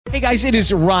Hey guys, it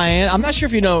is Ryan. I'm not sure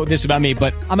if you know this about me,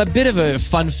 but I'm a bit of a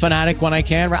fun fanatic when I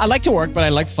can. I like to work, but I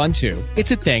like fun too.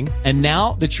 It's a thing. And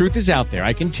now the truth is out there.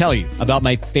 I can tell you about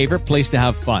my favorite place to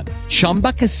have fun.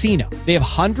 Chumba Casino. They have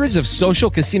hundreds of social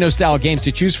casino style games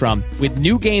to choose from with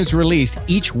new games released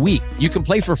each week. You can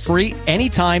play for free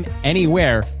anytime,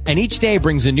 anywhere. And each day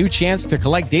brings a new chance to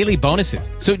collect daily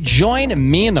bonuses. So join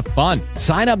me in the fun.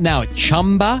 Sign up now at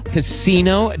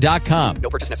ChumbaCasino.com. No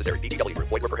purchase necessary. VGW.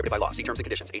 Void where prohibited by law. See terms and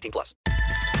conditions. 18+.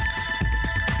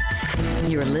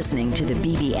 You're listening to the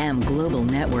BBM Global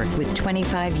Network with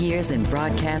 25 years in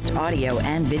broadcast audio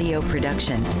and video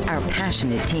production. Our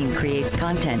passionate team creates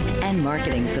content and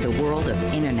marketing for the world of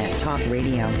Internet Talk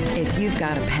Radio. If you've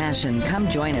got a passion, come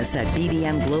join us at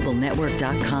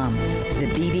bbmglobalnetwork.com. The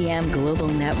BBM Global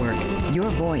Network. Your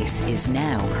voice is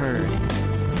now heard.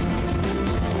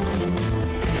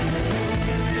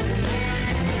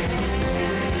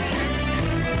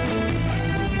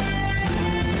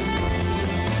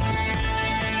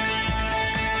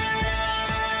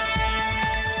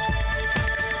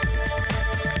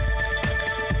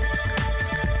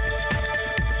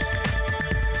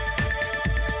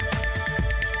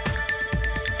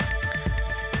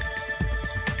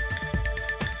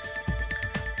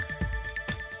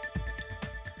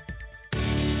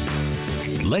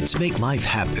 Let's Make Life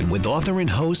Happen with author and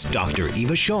host Dr.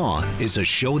 Eva Shaw is a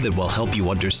show that will help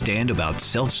you understand about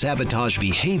self-sabotage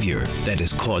behavior that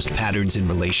has caused patterns in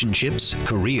relationships,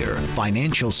 career,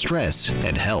 financial stress,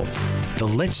 and health. The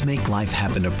Let's Make Life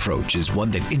Happen approach is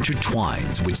one that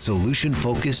intertwines with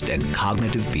solution-focused and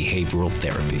cognitive behavioral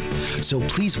therapy. So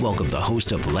please welcome the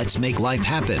host of Let's Make Life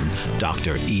Happen,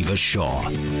 Dr. Eva Shaw.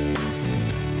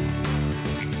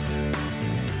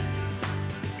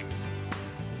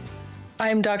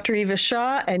 I'm Dr. Eva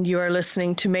Shaw, and you are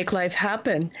listening to Make Life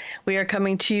Happen. We are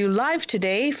coming to you live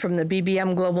today from the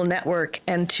BBM Global Network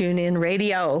and TuneIn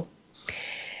Radio.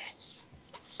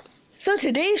 So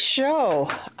today's show,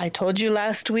 I told you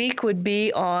last week, would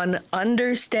be on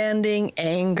understanding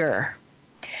anger.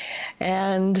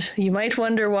 And you might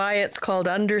wonder why it's called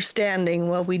understanding.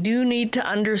 Well, we do need to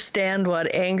understand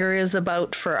what anger is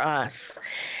about for us.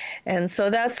 And so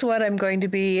that's what I'm going to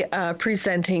be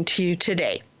presenting to you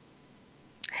today.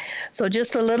 So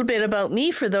just a little bit about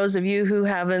me for those of you who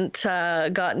haven't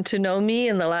gotten to know me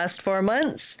in the last 4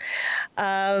 months.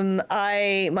 My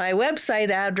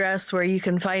website address, where you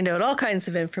can find out all kinds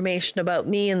of information about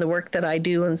me and the work that I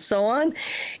do and so on,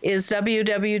 is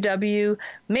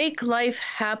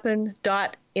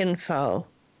www.makelifehappen.info.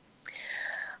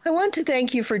 I want to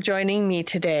thank you for joining me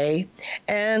today.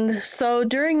 And so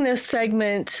during this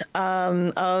segment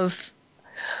of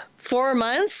 4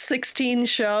 months, 16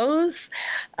 shows.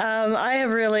 I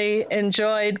have really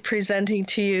enjoyed presenting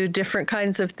to you different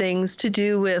kinds of things to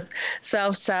do with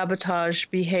self-sabotage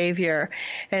behavior.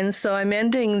 And so I'm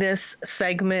ending this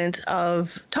segment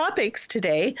of topics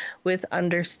today with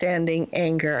understanding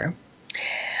anger.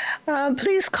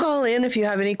 Please call in if you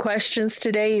have any questions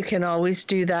today. You can always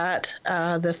do that.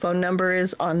 The phone number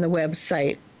is on the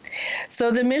website.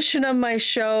 So the mission of my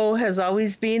show has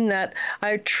always been that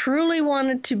I truly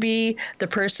wanted to be the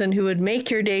person who would make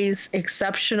your days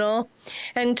exceptional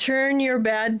and turn your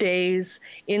bad days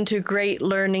into great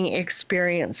learning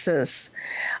experiences.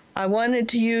 I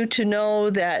wanted you to know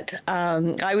that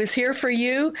I was here for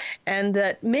you and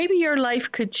that maybe your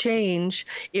life could change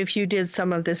if you did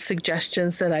some of the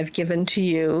suggestions that I've given to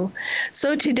you.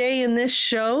 So today in this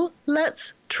show,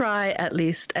 let's try at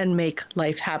least and make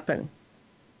life happen.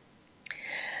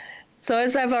 So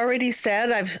as I've already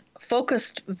said, I've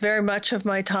focused very much of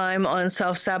my time on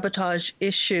self-sabotage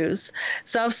issues.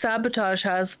 Self-sabotage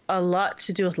has a lot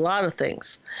to do with a lot of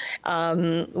things.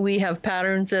 We have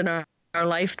patterns in our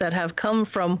life that have come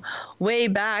from way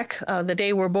back the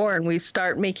day we're born. We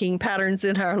start making patterns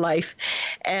in our life.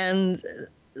 And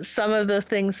some of the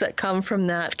things that come from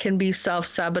that can be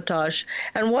self-sabotage.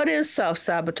 And what is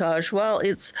self-sabotage? Well,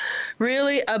 it's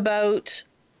really about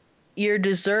your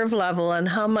deserve level and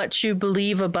how much you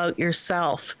believe about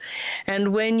yourself.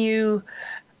 And when you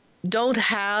don't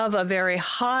have a very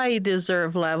high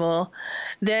deserve level,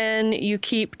 then you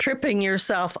keep tripping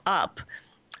yourself up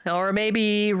or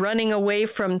maybe running away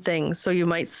from things. So you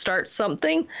might start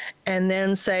something and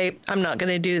then say, I'm not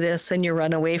going to do this, and you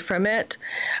run away from it.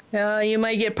 You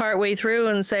might get partway through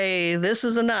and say, this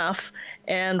is enough,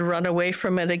 and run away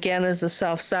from it again as a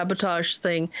self-sabotage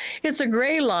thing. It's a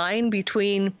gray line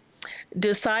between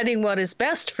deciding what is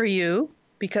best for you,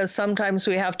 because sometimes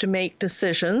we have to make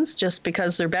decisions just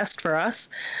because they're best for us,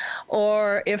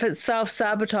 or if it's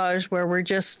self-sabotage where we're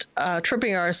just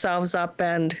tripping ourselves up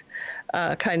and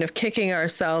kind of kicking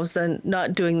ourselves and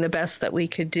not doing the best that we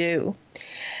could do.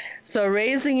 So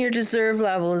raising your deserve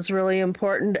level is really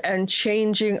important, and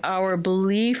changing our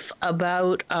belief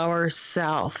about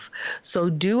ourself.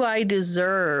 So do I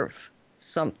deserve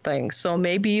something? So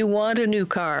maybe you want a new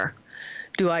car.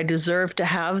 Do I deserve to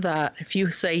have that? If you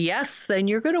say yes, then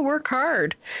you're going to work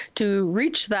hard to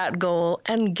reach that goal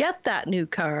and get that new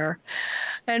car,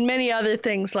 and many other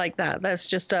things like that. That's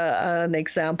just an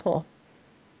example.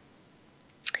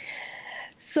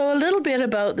 So a little bit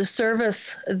about the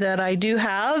service that I do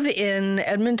have in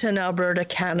Edmonton, Alberta,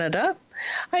 Canada.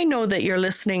 I know that you're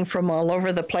listening from all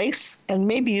over the place, and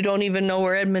maybe you don't even know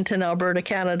where Edmonton, Alberta,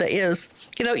 Canada is.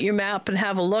 Get out your map and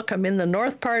have a look. I'm in the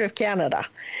north part of Canada.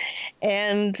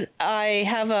 And I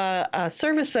have a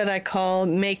service that I call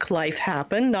Make Life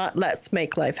Happen, not Let's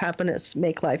Make Life Happen, it's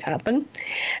Make Life Happen.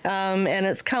 And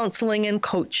it's counseling and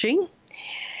coaching.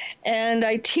 And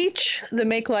I teach the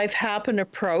Make Life Happen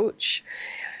approach.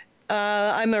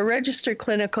 I'm a registered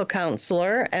clinical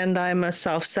counselor, and I'm a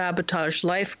self-sabotage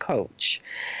life coach.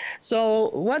 So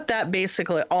what that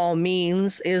basically all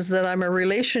means is that I'm a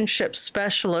relationship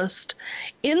specialist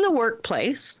in the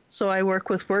workplace. So I work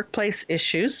with workplace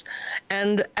issues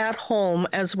and at home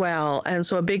as well. And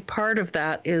so a big part of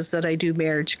that is that I do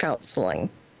marriage counseling.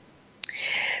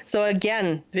 So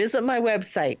again, visit my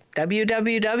website,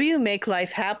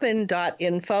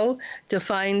 www.makelifehappen.info, to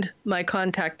find my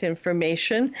contact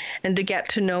information and to get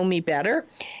to know me better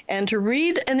and to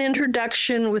read an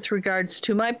introduction with regards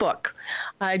to my book.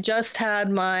 I just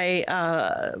had my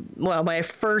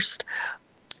first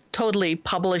totally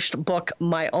published book,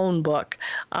 my own book.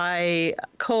 I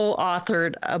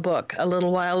co-authored a book a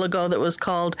little while ago that was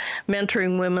called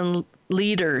Mentoring Women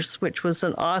Leaders, which was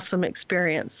an awesome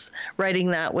experience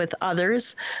writing that with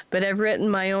others. But I've written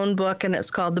my own book, and it's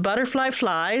called The Butterfly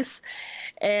Flies.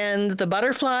 And the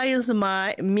butterfly is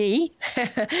me,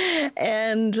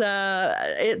 and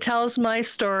it tells my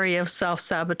story of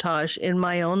self-sabotage in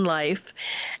my own life.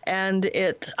 And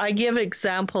I give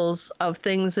examples of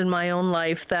things in my own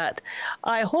life that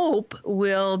I hope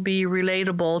will be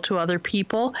relatable to other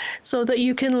people, so that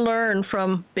you can learn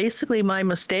from basically my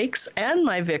mistakes and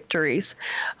my victories.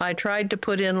 I tried to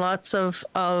put in lots of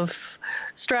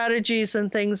strategies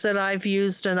and things that I've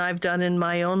used and I've done in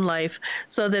my own life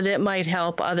so that it might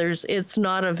help others. It's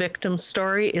not a victim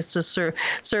story, it's a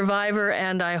survivor,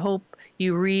 and I hope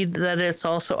you read that it's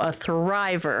also a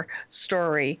thriver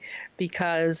story,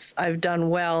 because I've done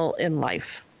well in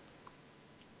life.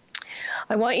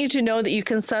 I want you to know that you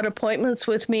can set appointments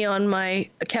with me on my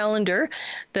calendar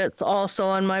that's also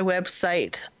on my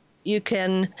website. You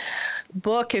can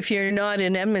book if you're not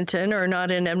in Edmonton or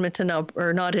not in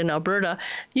Alberta.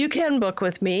 You can book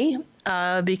with me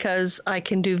because I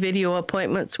can do video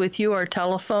appointments with you, or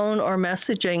telephone or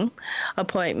messaging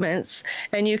appointments,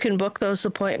 and you can book those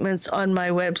appointments on my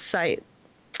website.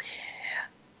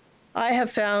 I've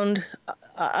found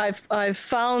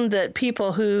that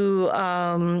people who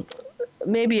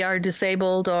maybe are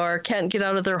disabled or can't get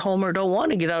out of their home or don't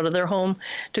want to get out of their home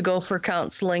to go for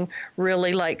counseling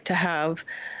really like to have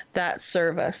that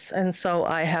service. And so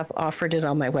I have offered it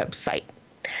on my website.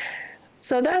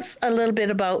 So that's a little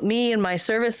bit about me and my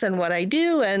service and what I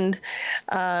do, and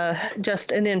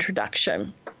just an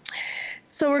introduction.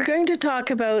 So we're going to talk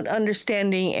about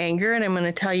understanding anger, and I'm going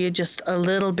to tell you just a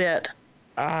little bit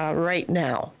right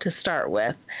now to start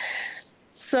with.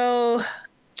 So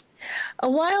a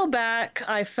while back,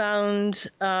 I found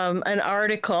an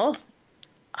article.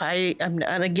 And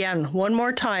again, one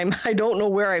more time, I don't know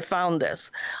where I found this.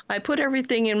 I put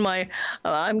everything in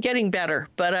I'm getting better,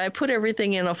 but I put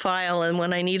everything in a file, and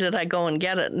when I need it, I go and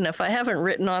get it. And if I haven't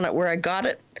written on it where I got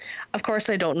it, of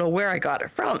course, I don't know where I got it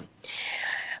from.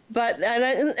 And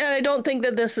I don't think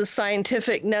that this is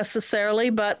scientific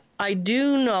necessarily, but I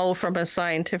do know from a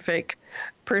scientific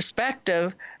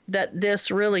perspective that this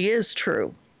really is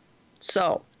true.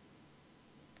 So,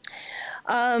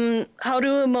 how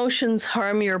do emotions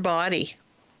harm your body?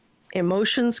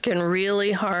 Emotions can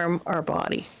really harm our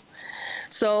body.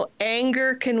 So,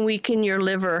 anger can weaken your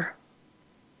liver.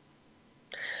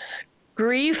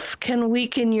 Grief can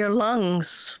weaken your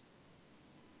lungs.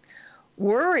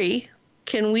 Worry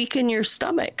can weaken your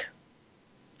stomach.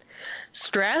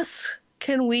 Stress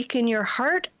can weaken your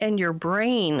heart and your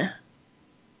brain.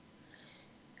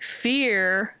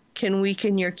 Fear can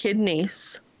weaken your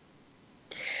kidneys.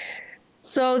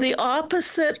 So the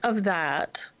opposite of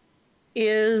that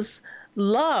is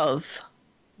love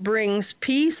brings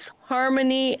peace,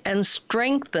 harmony, and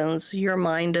strengthens your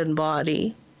mind and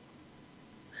body.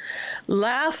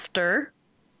 Laughter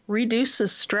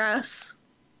reduces stress,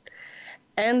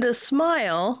 and a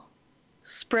smile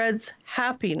spreads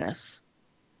happiness.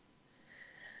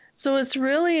 So it's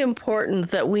really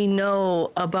important that we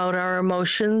know about our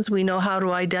emotions, we know how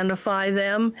to identify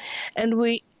them, and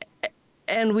we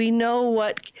know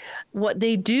what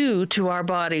they do to our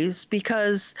bodies,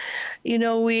 because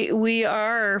we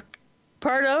are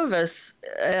part of us,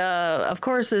 of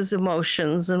course, is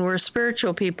emotions, and we're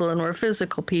spiritual people and we're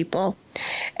physical people,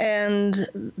 and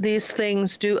these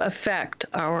things do affect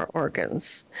our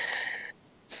organs.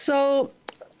 So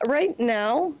right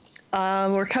now,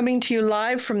 we're coming to you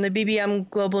live from the BBM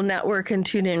Global Network and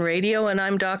TuneIn Radio, and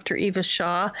I'm Dr. Eva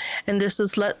Shaw, and this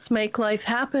is Let's Make Life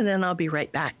Happen, and I'll be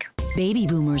right back. Baby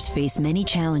boomers face many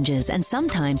challenges, and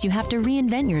sometimes you have to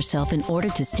reinvent yourself in order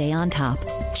to stay on top.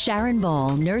 Sharon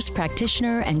Ball, nurse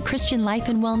practitioner and Christian life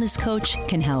and wellness coach,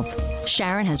 can help.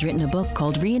 Sharon has written a book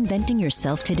called Reinventing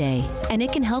Yourself Today, and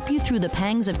it can help you through the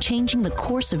pangs of changing the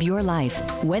course of your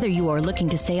life. Whether you are looking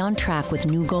to stay on track with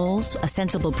new goals, a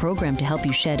sensible program to help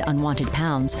you shed unwanted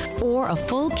pounds, or a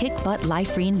full kick-butt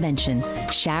life reinvention,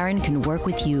 Sharon can work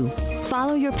with you.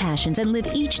 Follow your passions and live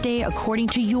each day according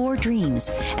to your dreams,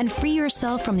 and free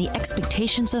yourself from the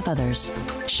expectations of others.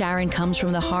 Sharon comes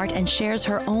from the heart and shares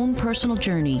her own personal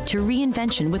journey to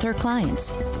reinvention with her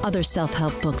clients. Other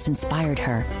self-help books inspired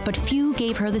her, but few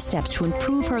gave her the steps to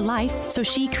improve her life, so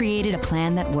she created a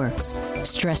plan that works.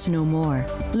 Stress no more.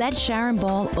 Let Sharon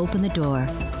Ball open the door.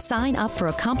 Sign up for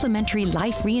a complimentary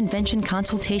life reinvention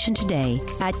consultation today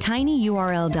at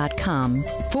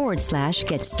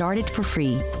tinyurl.com/get started for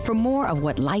free. For more of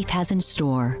what life has in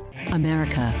store.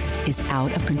 America is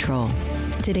out of control.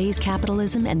 Today's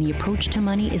capitalism and the approach to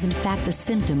money is in fact the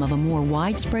symptom of a more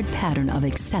widespread pattern of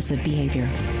excessive behavior.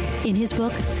 In his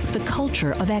book, The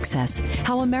Culture of Excess,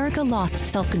 How America Lost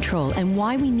Self-Control and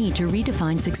Why We Need to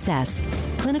Redefine Success,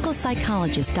 clinical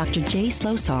psychologist Dr. Jay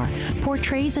Slosar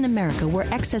portrays an America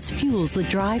where excess fuels the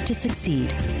drive to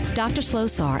succeed. Dr.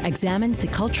 Slosar examines the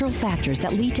cultural factors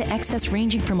that lead to excess,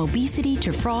 ranging from obesity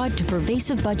to fraud to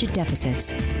pervasive budget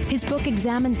deficits. His book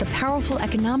examines the powerful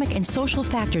economic and social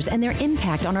factors and their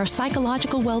impact on our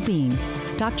psychological well-being.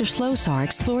 Dr. Slosar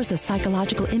explores the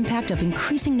psychological impact of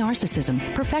increasing narcissism,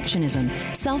 perfectionism,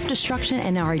 self-destruction,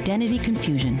 and our identity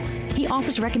confusion. He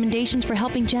offers recommendations for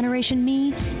helping Generation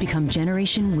Me become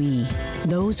Generation We.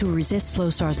 Those who resist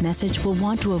Slosar's message will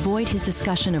want to avoid his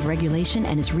discussion of regulation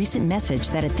and his recent message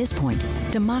that at this point,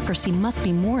 democracy must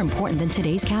be more important than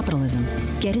today's capitalism.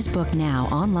 Get his book now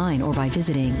online or by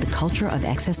visiting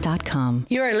thecultureofexcess.com.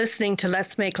 You are listening to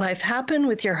Let's Make Life Happen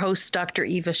with your host, Dr.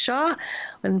 Eva Shaw,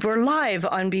 and we're live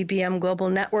on BBM Global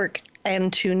Network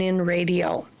and TuneIn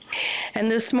Radio. And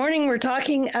this morning we're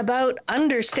talking about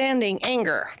understanding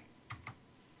anger.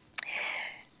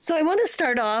 So I want to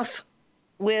start off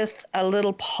with a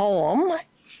little poem.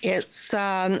 It's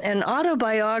an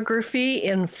autobiography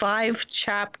in 5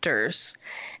 chapters,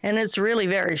 and it's really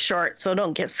very short, so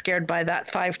don't get scared by that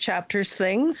 5 chapters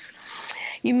things.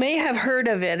 You may have heard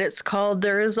of it. It's called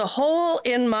There Is a Hole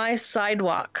in My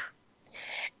Sidewalk.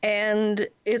 And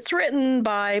it's written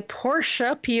by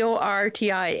Portia,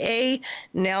 Portia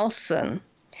Nelson.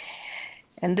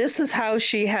 And this is how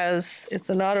it's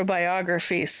an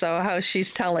autobiography, so how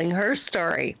she's telling her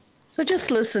story. So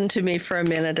just listen to me for a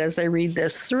minute as I read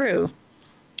this through.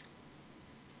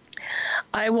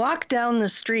 I walk down the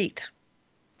street.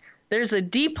 There's a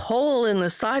deep hole in the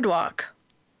sidewalk.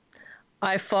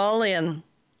 I fall in.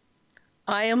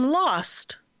 I am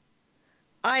lost.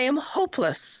 I am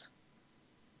hopeless.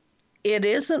 It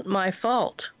isn't my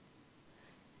fault.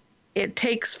 It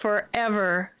takes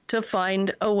forever to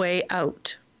find a way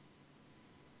out.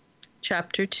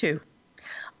 Chapter 2.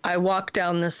 I walk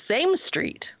down the same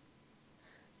street.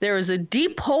 There is a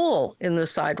deep hole in the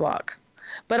sidewalk,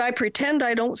 but I pretend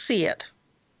I don't see it.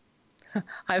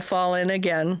 I fall in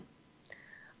again.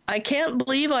 I can't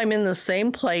believe I'm in the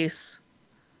same place,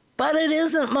 but it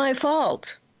isn't my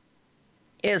fault.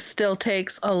 It still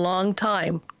takes a long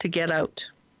time to get out.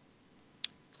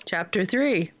 Chapter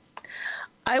 3.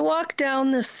 I walk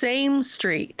down the same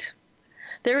street.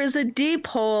 There is a deep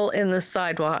hole in the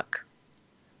sidewalk.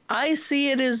 I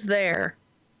see it is there,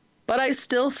 but I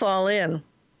still fall in.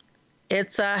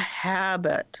 It's a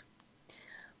habit.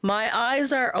 My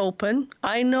eyes are open.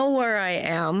 I know where I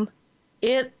am.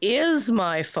 It is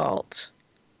my fault.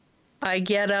 I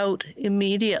get out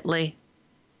immediately.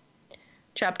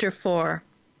 Chapter 4.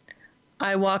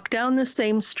 I walk down the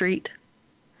same street.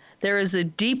 There is a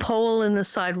deep hole in the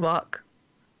sidewalk.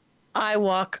 I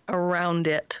walk around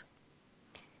it.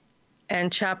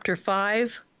 And chapter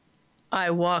 5, I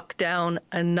walk down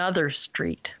another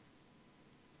street.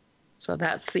 So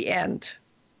that's the end.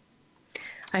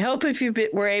 I hope if you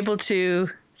were able to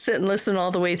sit and listen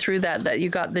all the way through that you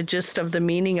got the gist of the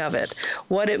meaning of it.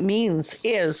 What it means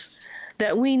is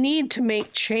that we need to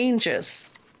make changes.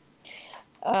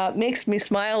 Makes me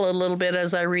smile a little bit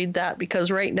as I read that, because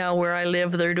right now where I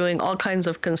live, they're doing all kinds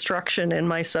of construction in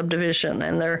my subdivision,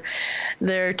 and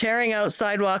they're tearing out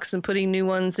sidewalks and putting new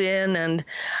ones in, and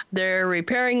they're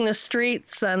repairing the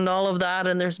streets and all of that,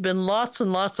 and there's been lots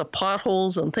and lots of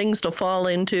potholes and things to fall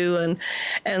into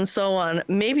and so on.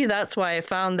 Maybe that's why I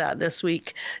found that this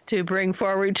week to bring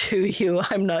forward to you.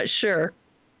 I'm not sure.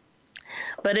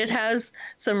 But it has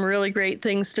some really great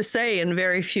things to say in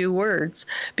very few words,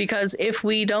 because if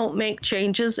we don't make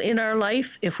changes in our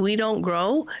life, if we don't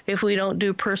grow, if we don't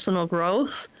do personal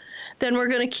growth, then we're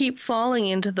going to keep falling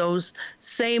into those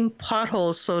same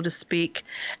potholes, so to speak,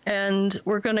 and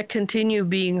we're going to continue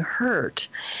being hurt.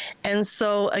 And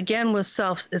so again, with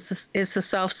it's a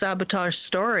self-sabotage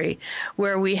story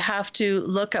where we have to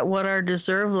look at what our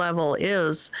deserve level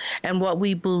is and what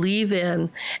we believe in.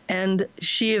 And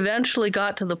she eventually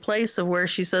got to the place of where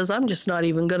she says, I'm just not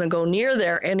even going to go near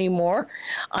there anymore.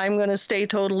 I'm going to stay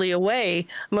totally away.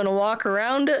 I'm going to walk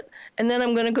around it, and then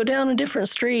I'm going to go down a different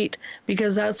street,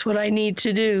 because that's what I need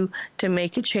to do to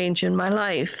make a change in my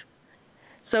life.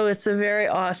 So it's a very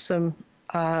awesome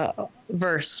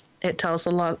verse. It tells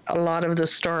a lot of the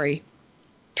story.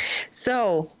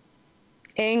 So,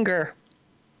 anger.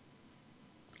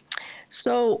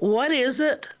 So what is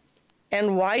it,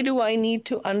 and why do I need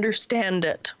to understand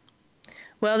it?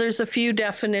 Well, there's a few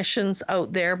definitions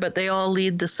out there, but they all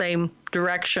lead the same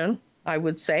direction, I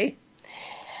would say.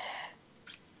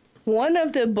 One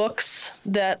of the books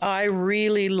that I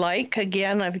really like,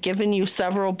 again, I've given you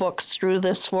several books through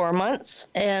this 4 months,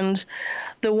 and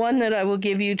the one that I will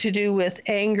give you to do with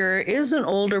anger is an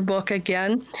older book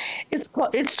again.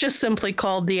 It's just simply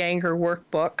called The Anger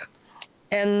Workbook.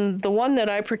 And the one that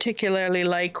I particularly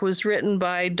like was written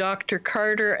by Dr.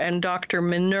 Carter and Dr.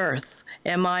 Minirth,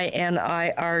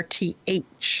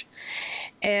 Minirth.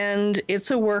 And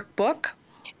it's a workbook.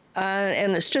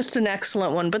 And it's just an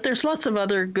excellent one. But there's lots of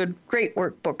other great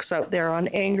workbooks out there on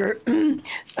anger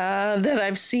that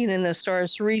I've seen in the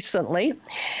stores recently.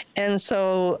 And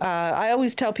so I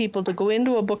always tell people to go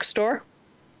into a bookstore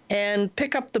and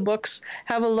pick up the books,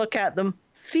 have a look at them,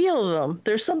 feel them.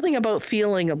 There's something about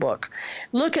feeling a book.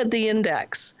 Look at the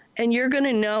index, and you're going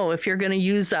to know if you're going to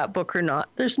use that book or not.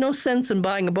 There's no sense in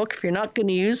buying a book if you're not going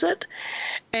to use it.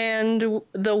 And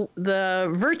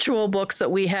the virtual books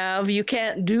that we have, you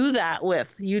can't do that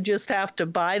with. You just have to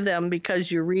buy them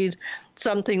because you read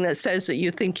something that says that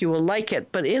you think you will like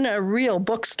it. But in a real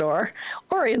bookstore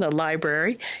or in a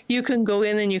library, you can go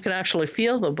in and you can actually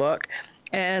feel the book,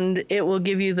 and it will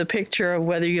give you the picture of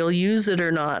whether you'll use it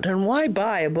or not. And why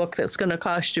buy a book that's going to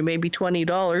cost you maybe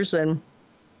 $20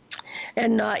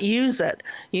 and not use it?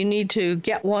 You need to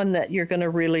get one that you're going to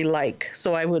really like.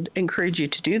 So I would encourage you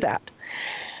to do that.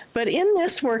 But in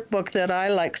this workbook that I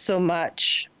like so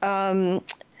much,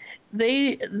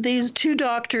 these two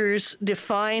doctors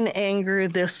define anger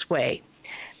this way.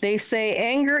 They say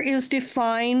anger is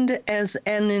defined as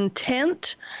an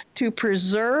intent to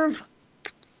preserve,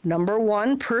 number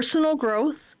one, personal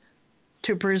growth,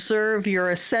 to preserve your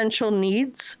essential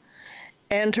needs,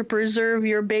 and to preserve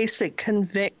your basic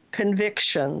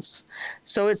convictions.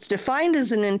 So it's defined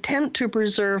as an intent to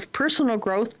preserve personal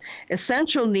growth,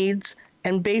 essential needs,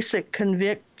 and basic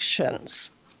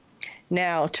convictions.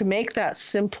 Now, to make that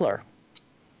simpler,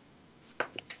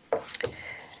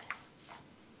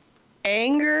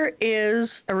 anger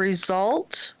is a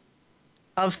result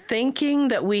of thinking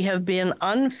that we have been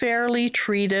unfairly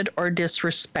treated or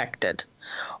disrespected,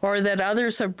 or that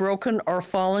others have broken or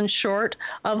fallen short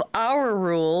of our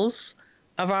rules,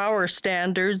 of our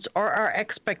standards, or our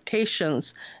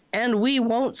expectations, and we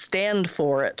won't stand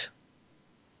for it.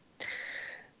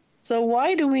 So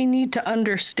why do we need to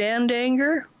understand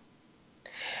anger?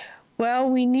 Well,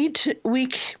 we need to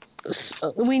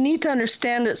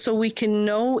understand it so we can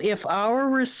know if our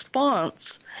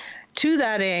response to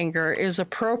that anger is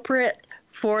appropriate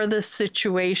for the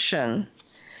situation.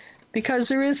 Because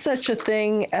there is such a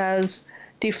thing as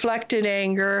deflected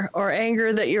anger, or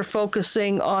anger that you're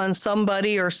focusing on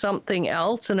somebody or something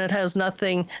else, and it has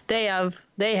nothing,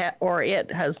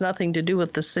 it has nothing to do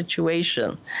with the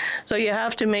situation. So you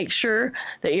have to make sure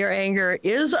that your anger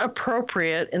is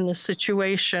appropriate in the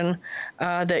situation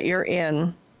that you're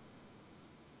in.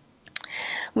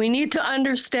 We need to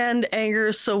understand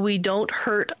anger so we don't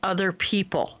hurt other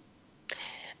people.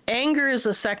 Anger is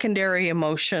a secondary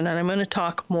emotion, and I'm going to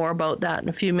talk more about that in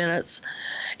a few minutes.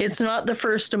 It's not the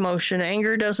first emotion.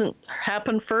 Anger doesn't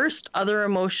happen first. Other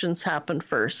emotions happen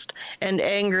first, and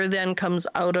anger then comes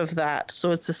out of that.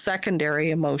 So it's a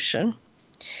secondary emotion.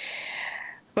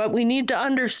 But we need to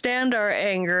understand our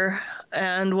anger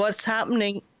and what's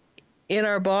happening in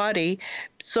our body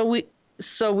so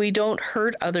we don't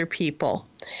hurt other people.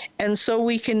 And so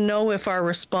we can know if our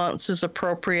response is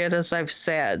appropriate, as I've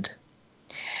said.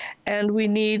 And we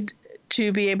need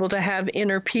to be able to have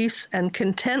inner peace and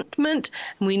contentment.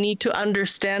 We need to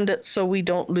understand it so we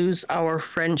don't lose our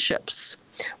friendships.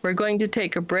 We're going to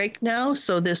take a break now.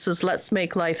 So this is Let's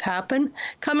Make Life Happen,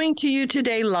 coming to you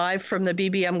today live from the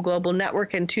BBM Global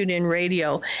Network and TuneIn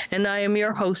Radio. And I am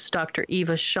your host, Dr.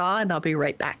 Eva Shaw, and I'll be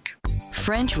right back.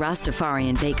 French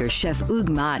Rastafarian baker Chef Hugues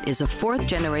Mott is a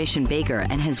fourth-generation baker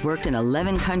and has worked in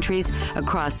 11 countries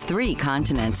across 3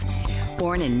 continents.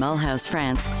 Born in Mulhouse,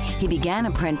 France, he began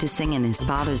apprenticing in his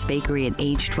father's bakery at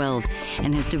age 12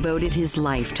 and has devoted his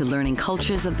life to learning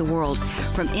cultures of the world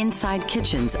from inside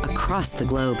kitchens across the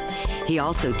globe. He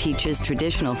also teaches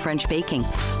traditional French baking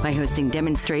by hosting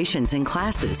demonstrations and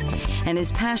classes, and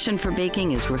his passion for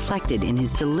baking is reflected in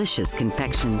his delicious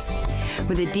confections.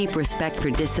 With a deep respect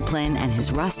for discipline and his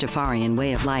Rastafarian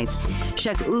way of life,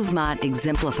 Chef Hugues Mott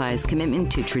exemplifies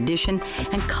commitment to tradition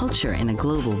and culture in a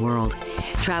global world.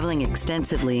 Traveling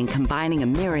extensively and combining a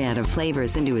myriad of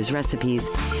flavors into his recipes,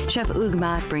 Chef Hugues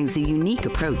Mott brings a unique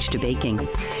approach to baking.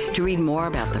 To read more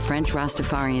about the French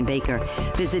Rastafarian baker,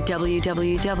 visit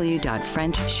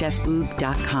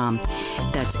www.frenchchefhugues.com.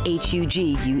 That's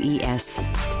Hugues.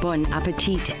 Bon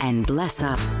appetit and bless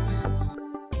up.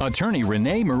 Attorney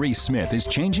Renee Marie Smith is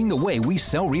changing the way we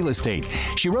sell real estate.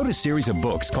 She wrote a series of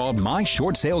books called My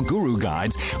Short Sale Guru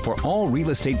Guides for all real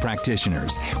estate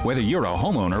practitioners. Whether you're a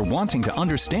homeowner wanting to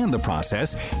understand the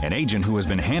process, an agent who has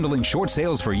been handling short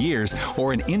sales for years,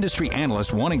 or an industry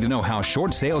analyst wanting to know how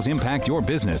short sales impact your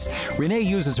business, Renee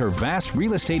uses her vast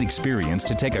real estate experience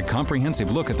to take a comprehensive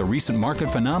look at the recent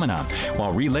market phenomena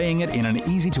while relaying it in an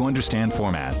easy-to-understand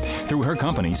format. Through her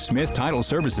company, Smith Title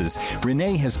Services,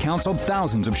 Renee has counseled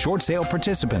thousands of short sale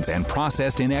participants and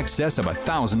processed in excess of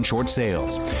 1,000 short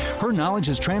sales. Her knowledge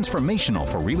is transformational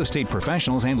for real estate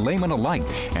professionals and laymen alike,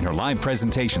 and her live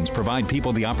presentations provide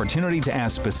people the opportunity to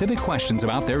ask specific questions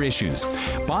about their issues.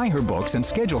 Buy her books and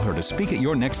schedule her to speak at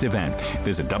your next event.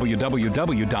 Visit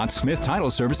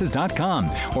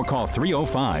www.smithtitleservices.com or call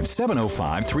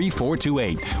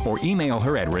 305-705-3428 or email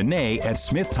her at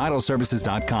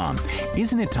renee@smithtitleservices.com.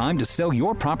 Isn't it time to sell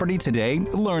your property today?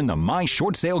 Learn the My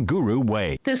Short Sale Guru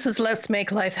way. This is Let's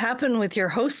Make Life Happen with your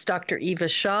host, Dr. Eva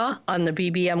Shaw, on the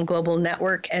BBM Global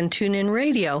Network and TuneIn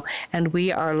Radio, and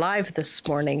we are live this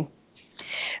morning.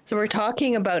 So we're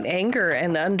talking about anger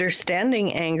and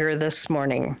understanding anger this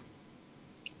morning.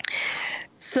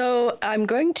 So I'm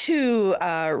going to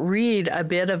read a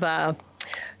bit of a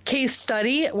case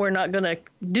study. We're not going to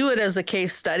do it as a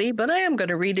case study, but I am going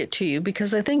to read it to you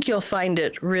because I think you'll find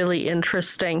it really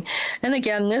interesting. And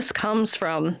again, this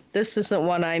isn't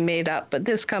one I made up, but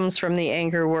this comes from the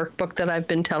anger workbook that I've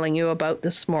been telling you about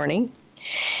this morning.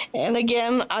 And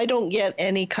again, I don't get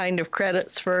any kind of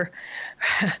credits for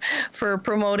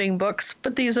promoting books,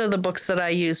 but these are the books that I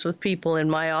use with people in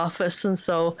my office. And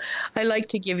so I like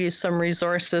to give you some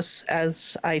resources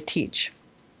as I teach.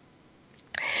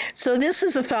 So this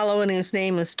is a fellow, and his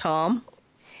name is Tom.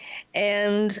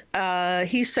 And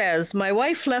he says, my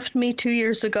wife left me 2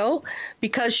 years ago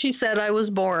because she said I was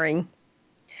boring.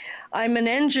 I'm an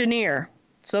engineer,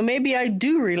 so maybe I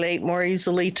do relate more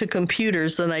easily to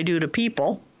computers than I do to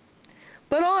people.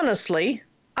 But honestly,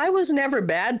 I was never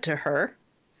bad to her.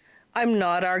 I'm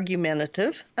not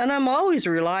argumentative, and I'm always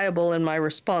reliable in my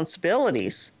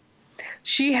responsibilities.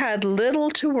 She had little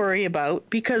to worry about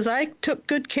because I took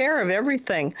good care of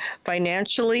everything,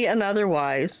 financially and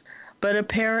otherwise, but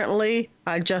apparently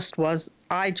I just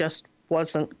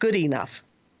wasn't good enough.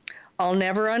 I'll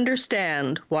never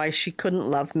understand why she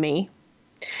couldn't love me.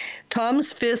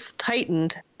 Tom's fist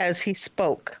tightened as he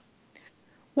spoke.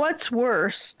 What's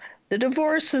worse, the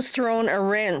divorce has thrown a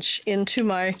wrench into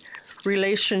my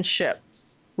relationship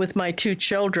with my 2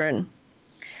 children.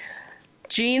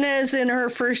 Gina is in her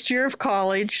first year of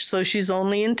college, so she's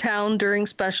only in town during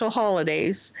special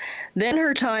holidays. Then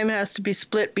her time has to be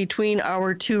split between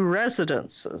our 2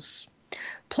 residences.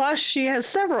 Plus, she has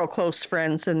several close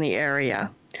friends in the area.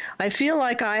 I feel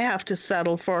like I have to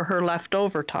settle for her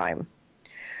leftover time.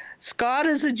 Scott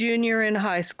is a junior in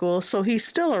high school, so he's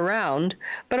still around,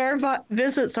 but our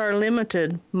visits are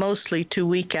limited, mostly to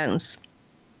weekends.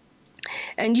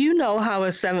 And you know how a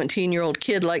 17-year-old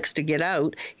kid likes to get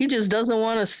out. He just doesn't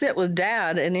want to sit with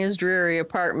Dad in his dreary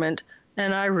apartment,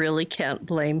 and I really can't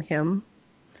blame him.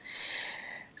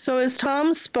 So as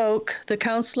Tom spoke, the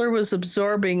counselor was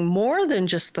absorbing more than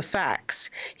just the facts.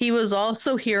 He was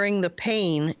also hearing the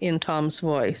pain in Tom's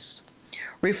voice.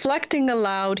 Reflecting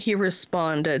aloud, he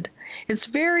responded, "It's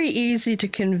very easy to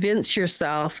convince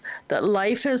yourself that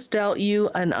life has dealt you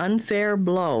an unfair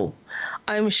blow.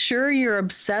 I'm sure you're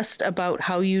obsessed about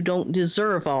how you don't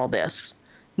deserve all this.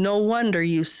 No wonder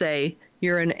you say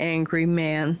you're an angry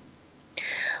man."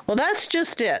 Well, that's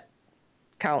just it,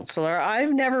 counselor.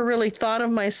 I've never really thought of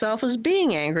myself as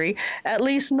being angry, at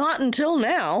least not until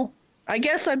now. I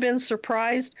guess I've been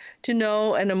surprised to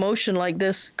know an emotion like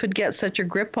this could get such a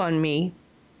grip on me.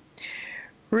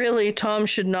 Really, Tom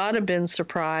should not have been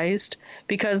surprised,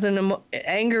 because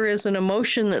anger is an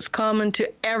emotion that's common to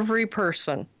every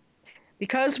person.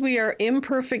 Because we are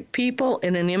imperfect people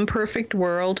in an imperfect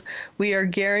world, we are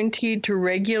guaranteed to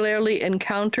regularly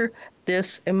encounter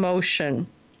this emotion.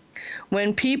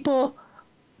 When people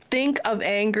think of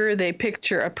anger, they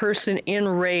picture a person in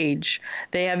rage.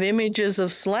 They have images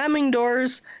of slamming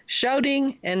doors,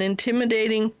 shouting, and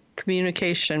intimidating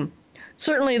communication.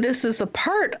 Certainly, this is a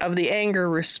part of the anger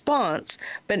response,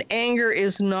 but anger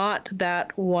is not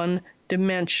that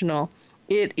one-dimensional.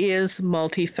 It is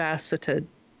multifaceted.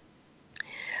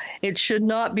 It should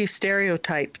not be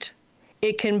stereotyped.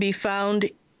 It can be found,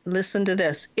 listen to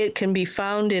this, it can be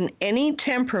found in any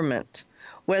temperament,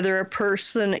 whether a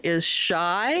person is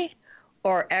shy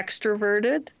or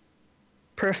extroverted,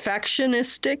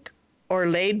 perfectionistic or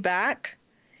laid back.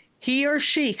 He or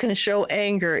she can show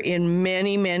anger in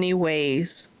many, many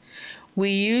ways. We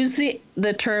use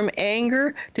the term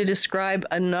anger to describe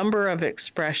a number of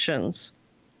expressions: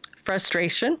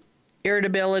 frustration,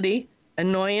 irritability,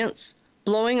 annoyance,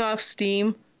 blowing off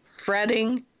steam,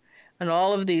 fretting, and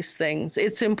all of these things.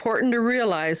 It's important to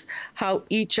realize how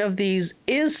each of these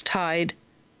is tied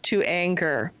to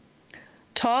anger.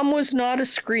 Tom was not a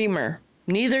screamer.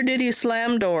 Neither did he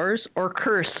slam doors or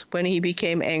curse when he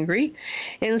became angry.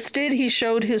 Instead, he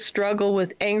showed his struggle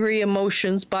with angry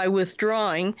emotions by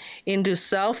withdrawing into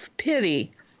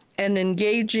self-pity and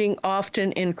engaging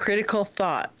often in critical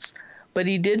thoughts. But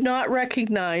he did not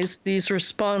recognize these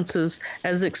responses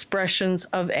as expressions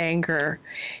of anger.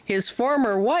 His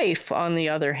former wife, on the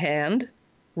other hand,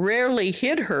 rarely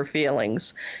hid her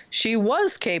feelings. She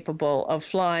was capable of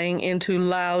flying into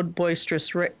loud,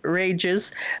 boisterous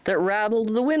rages that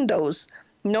rattled the windows.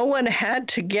 No one had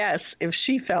to guess if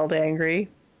she felt angry.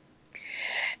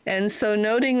 And so,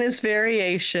 noting this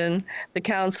variation, the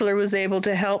counselor was able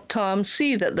to help Tom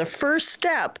see that the first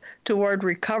step toward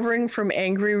recovering from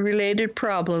angry-related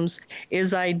problems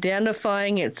is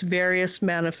identifying its various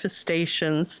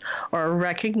manifestations, or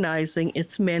recognizing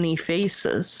its many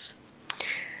faces.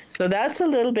 So that's a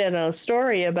little bit of a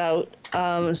story about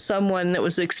someone that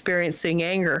was experiencing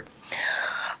anger.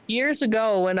 Years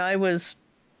ago, when I was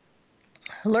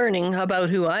learning about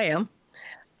who I am,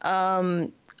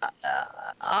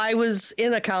 I was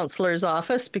in a counselor's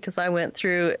office because I went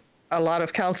through a lot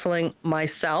of counseling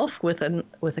myself with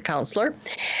a counselor.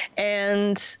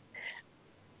 And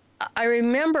I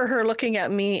remember her looking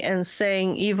at me and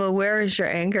saying, "Eva, where is your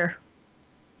anger?"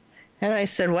 And I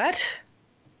said, "What?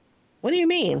 What do you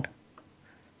mean?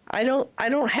 I don't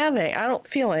have anger. I don't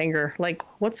feel anger. Like,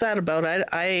 what's that about?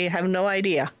 I have no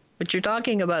idea what you're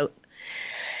talking about."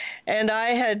 And I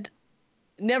had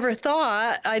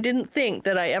I didn't think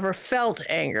that I ever felt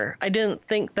anger. I didn't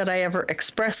think that I ever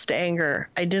expressed anger.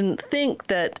 I didn't think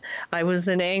that I was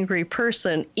an angry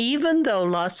person, even though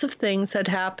lots of things had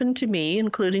happened to me,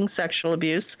 including sexual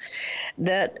abuse,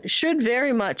 that should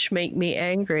very much make me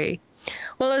angry.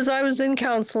 Well, as I was in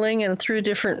counseling and through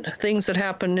different things that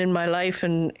happened in my life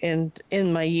and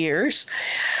in my years,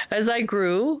 as I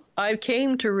grew, I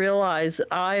came to realize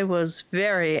I was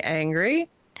very angry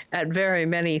at very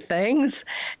many things,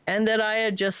 and that I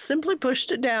had just simply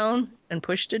pushed it down and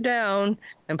pushed it down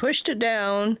and pushed it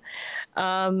down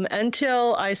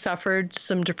until I suffered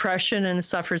some depression and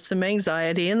suffered some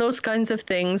anxiety and those kinds of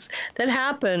things that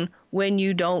happen when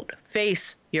you don't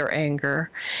face your anger.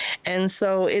 And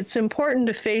so it's important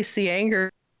to face the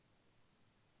anger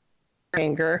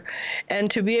and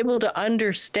to be able to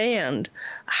understand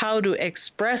how to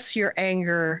express your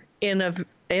anger in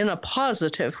a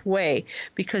positive way,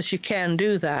 because you can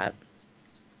do that.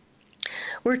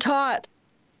 We're taught,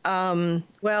 men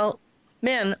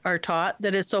are taught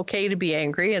that it's okay to be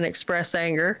angry and express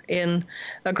anger in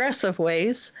aggressive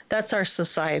ways. That's our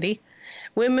society.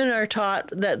 Women are taught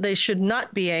that they should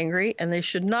not be angry and they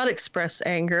should not express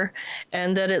anger,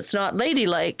 and that it's not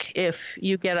ladylike if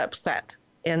you get upset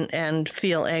and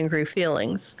feel angry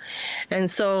feelings. And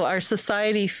so our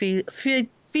society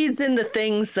feeds into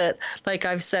things that, like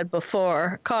I've said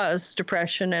before, cause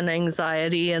depression and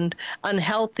anxiety and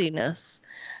unhealthiness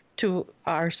to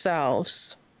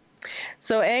ourselves.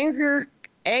 So anger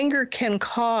can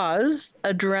cause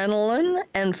adrenaline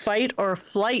and fight or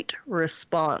flight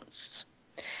response.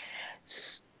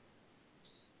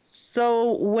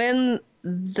 So when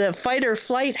the fight or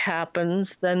flight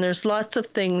happens, then there's lots of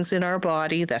things in our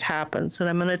body that happens. And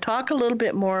I'm going to talk a little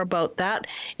bit more about that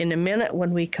in a minute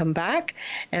when we come back.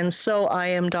 And so I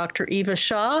am Dr. Eva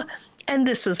Shaw, and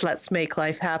this is Let's Make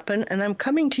Life Happen. And I'm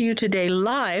coming to you today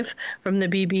live from the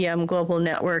BBM Global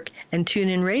Network and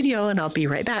TuneIn Radio, and I'll be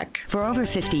right back. For over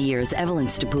 50 years, Evelyn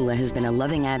Stapula has been a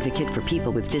loving advocate for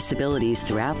people with disabilities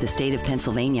throughout the state of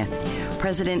Pennsylvania.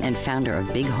 President and founder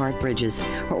of Big Heart Bridges,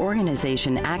 her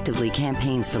organization actively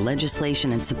campaigns for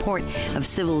legislation and support of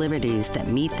civil liberties that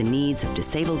meet the needs of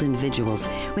disabled individuals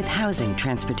with housing,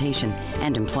 transportation,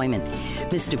 and employment.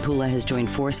 Ms. Stapula has joined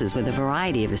forces with a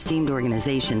variety of esteemed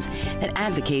organizations that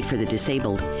advocate for the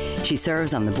disabled. She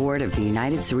serves on the board of the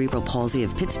United Cerebral Palsy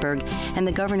of Pittsburgh and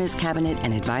the Governor's Cabinet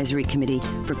and Advisory Committee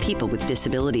for People with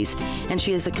Disabilities, and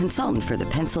she is a consultant for the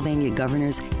Pennsylvania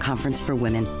Governor's Conference for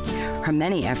Women. Her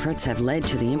many efforts have led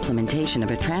to the implementation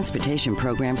of a transportation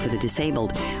program for the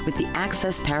disabled with the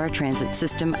Access Paratransit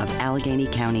System of Allegheny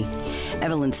County.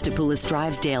 Evelyn Stapula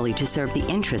strives daily to serve the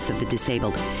interests of the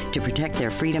disabled, to protect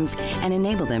their freedoms, and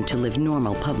enable them to live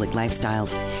normal public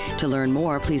lifestyles. To learn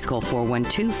more, please call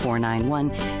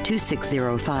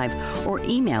 412-491-2605 or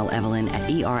email Evelyn at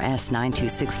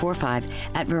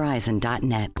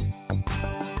ers92645@verizon.net.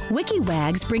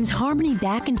 WikiWags brings harmony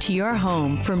back into your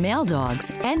home for male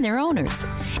dogs and their owners.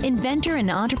 Inventor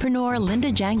and entrepreneur Linda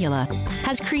Jangula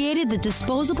has created the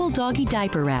disposable doggy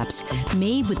diaper wraps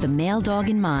made with the male dog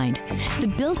in mind. The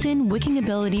built-in wicking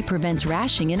ability prevents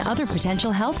rashing and other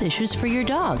potential health issues for your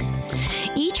dog.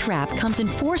 Each wrap comes in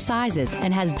 4 sizes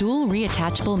and has dual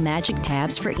reattachable magic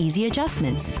tabs for easy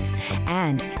adjustments.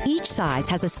 And each size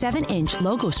has a 7-inch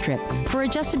logo strip for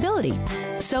adjustability,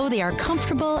 so they are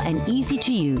comfortable and easy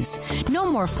to use.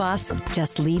 No more fuss,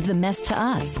 just leave the mess to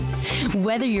us.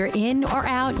 Whether you're in or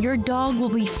out, your dog will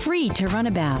be free to run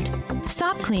about.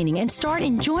 Stop cleaning and start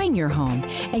enjoying your home,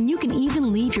 and you can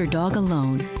even leave your dog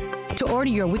alone. To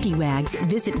order your WikiWags,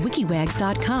 visit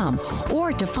wikiwags.com,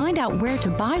 or to find out where to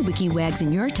buy WikiWags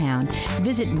in your town,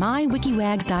 visit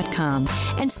mywikiwags.com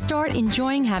and start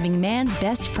enjoying having man's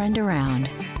best friend around.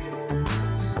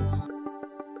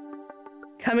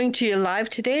 Coming to you live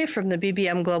today from the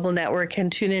BBM Global Network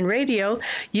and TuneIn Radio,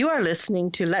 you are listening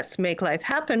to Let's Make Life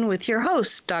Happen with your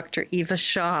host, Dr. Eva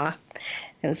Shaw.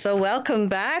 And so welcome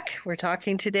back. We're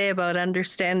talking today about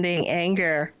understanding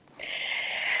anger.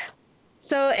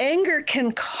 So anger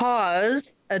can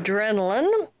cause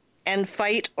adrenaline and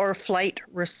fight or flight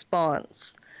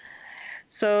response.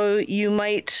 So you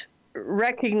might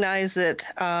recognize it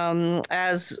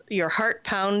as your heart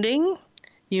pounding.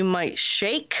 You might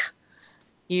shake.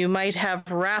 You might have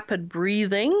rapid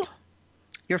breathing.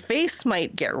 Your face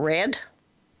might get red.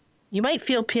 You might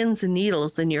feel pins and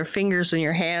needles in your fingers and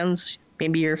your hands,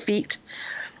 maybe your feet,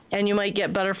 and you might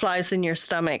get butterflies in your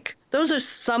stomach. Those are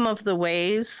some of the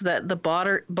ways that the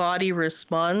body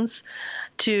responds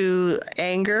to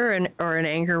anger or an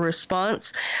anger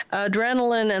response.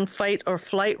 Adrenaline and fight or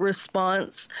flight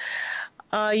response.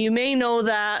 You may know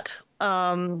that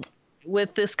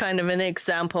with this kind of an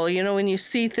example, when you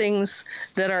see things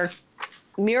that are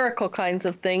miracle kinds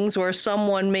of things where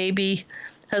someone maybe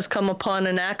has come upon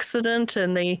an accident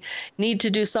and they need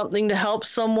to do something to help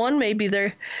someone, maybe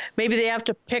they have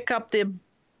to pick up the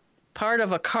part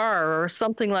of a car or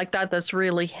something like that that's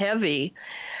really heavy.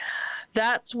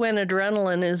 That's when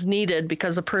adrenaline is needed,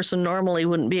 because a person normally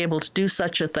wouldn't be able to do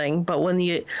such a thing. But when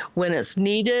it's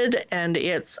needed and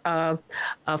it's a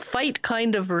fight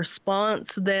kind of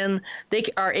response, then they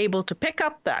are able to pick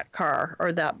up that car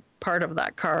or that part of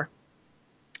that car.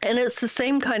 And it's the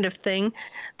same kind of thing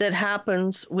that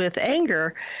happens with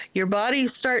anger. Your body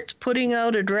starts putting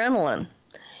out adrenaline.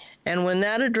 And when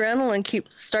that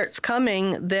adrenaline starts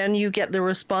coming, then you get the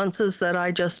responses that I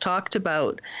just talked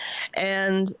about.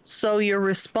 And so your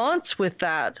response with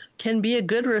that can be a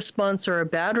good response or a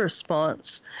bad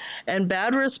response. And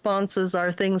bad responses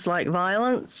are things like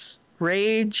violence,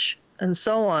 rage, and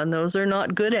so on. Those are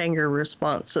not good anger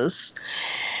responses.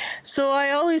 So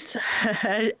I always,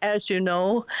 as you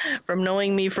know, from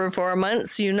knowing me for 4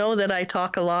 months, you know that I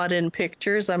talk a lot in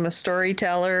pictures. I'm a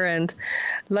storyteller and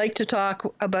like to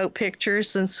talk about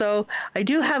pictures. And so I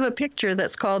do have a picture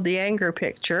that's called the anger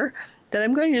picture that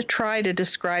I'm going to try to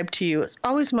describe to you. It's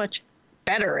always much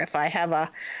better if I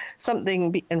have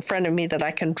something in front of me that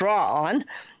I can draw on.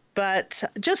 But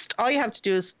just all you have to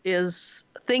do is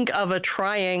think of a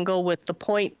triangle with the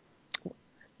point,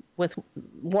 with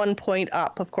 1 point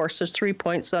up. Of course, there's 3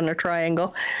 points on a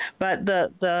triangle, but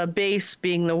the base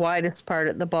being the widest part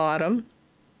at the bottom.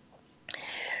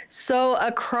 So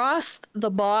across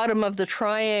the bottom of the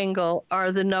triangle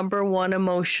are the number 1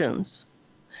 emotions.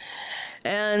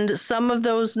 And some of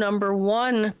those number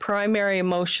 1 primary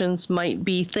emotions might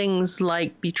be things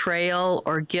like betrayal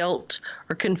or guilt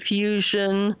or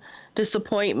confusion,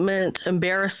 disappointment,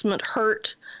 embarrassment,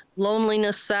 hurt,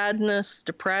 loneliness, sadness,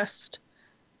 depressed,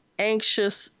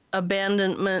 anxious,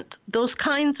 abandonment. Those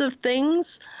kinds of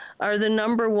things are the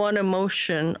number 1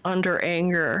 emotion under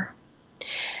anger.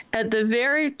 At the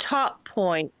very top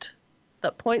point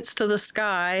that points to the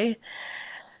sky,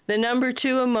 the number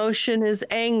 2 emotion is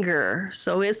anger.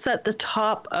 So it's at the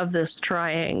top of this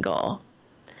triangle.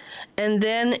 And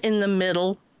then in the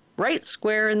middle, right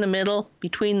square in the middle,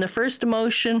 between the first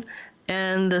emotion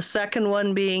and the second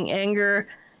one being anger,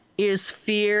 is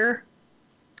fear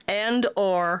and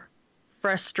or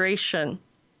frustration.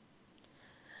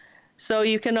 So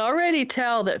you can already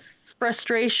tell that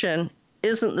frustration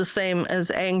isn't the same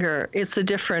as anger. It's a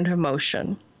different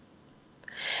emotion.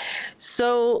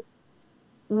 So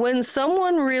when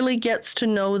someone really gets to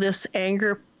know this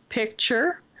anger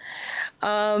picture,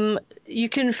 you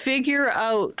can figure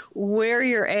out where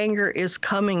your anger is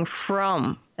coming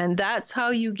from. And that's how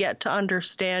you get to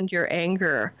understand your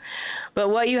anger. But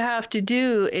what you have to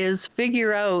do is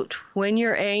figure out when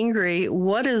you're angry,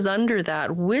 what is under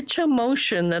that? Which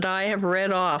emotion that I have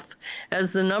read off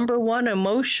as the number 1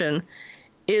 emotion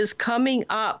is coming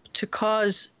up to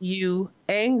cause you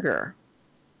anger?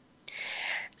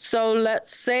 So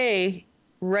let's say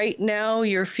right now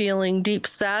you're feeling deep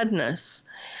sadness.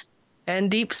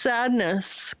 And deep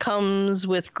sadness comes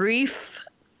with grief.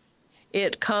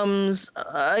 It comes,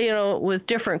 with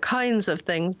different kinds of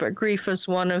things, but grief is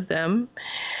one of them.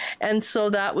 And so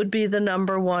that would be the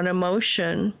number 1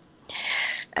 emotion.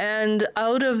 And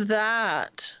out of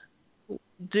that,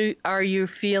 are you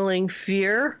feeling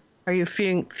fear? Are you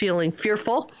feeling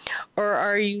fearful? Or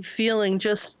are you feeling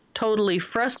just totally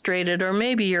frustrated? Or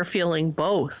maybe you're feeling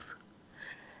both.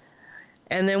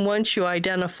 And then once you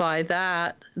identify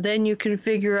that, then you can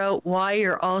figure out why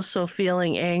you're also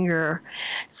feeling anger.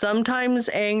 Sometimes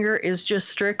anger is just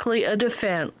strictly a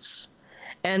defense,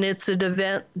 and it's a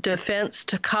defense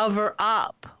to cover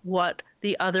up what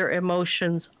the other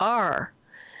emotions are.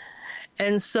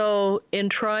 And so in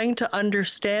trying to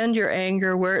understand your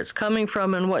anger, where it's coming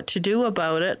from and what to do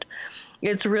about it,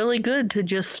 it's really good to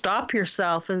just stop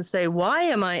yourself and say, why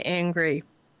am I angry?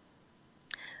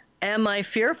 Am I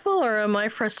fearful or am I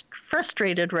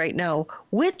frustrated right now?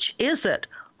 Which is it?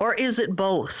 Or is it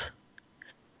both?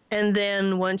 And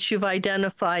then once you've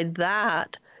identified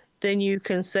that, then you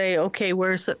can say, okay,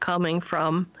 where's it coming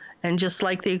from? And just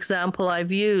like the example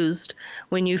I've used,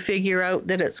 when you figure out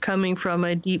that it's coming from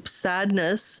a deep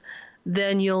sadness,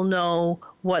 then you'll know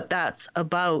what that's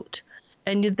about.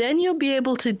 And then you'll be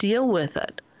able to deal with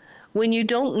it. When you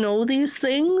don't know these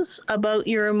things about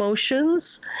your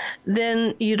emotions,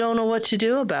 then you don't know what to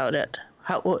do about it.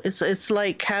 It's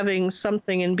like having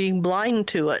something and being blind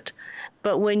to it.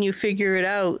 But when you figure it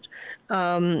out,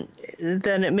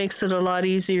 then it makes it a lot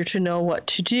easier to know what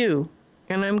to do.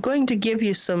 And I'm going to give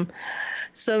you some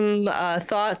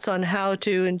thoughts on how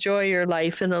to enjoy your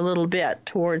life in a little bit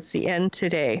towards the end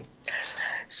today.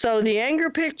 So the anger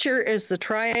picture is the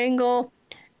triangle.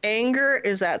 Anger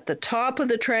is at the top of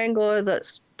the triangle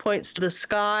that points to the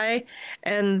sky,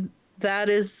 and that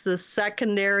is the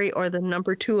secondary or the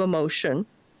number 2 emotion.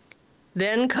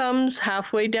 Then comes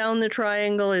halfway down the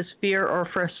triangle is fear or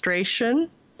frustration.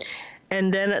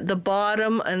 And then at the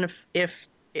bottom, and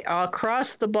if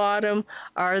across the bottom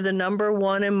are the number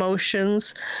 1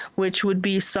 emotions, which would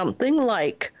be something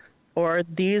like, or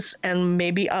these and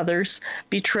maybe others,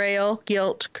 betrayal,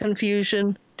 guilt,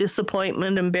 confusion,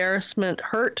 disappointment, embarrassment,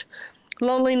 hurt,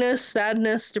 loneliness,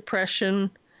 sadness, depression,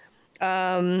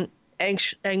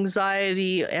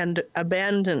 anxiety, and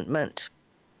abandonment.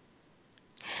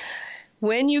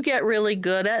 When you get really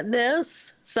good at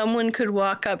this, someone could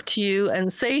walk up to you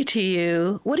and say to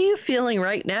you, what are you feeling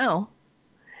right now?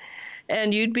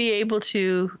 And you'd be able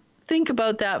to think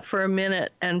about that for a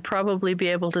minute and probably be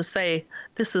able to say,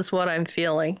 this is what I'm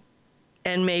feeling.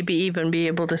 and maybe even be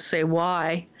able to say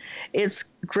why. It's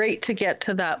great to get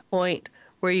to that point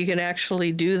where you can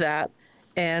actually do that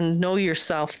and know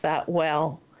yourself that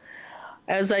well.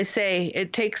 As I say,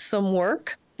 it takes some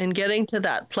work in getting to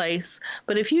that place.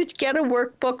 But if you get a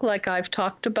workbook like I've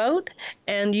talked about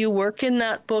and you work in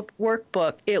that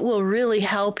workbook, it will really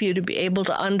help you to be able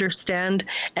to understand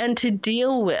and to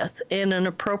deal with in an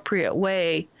appropriate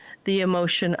way the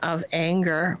emotion of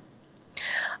anger.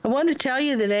 I want to tell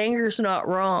you that anger is not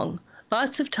wrong.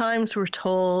 Lots of times we're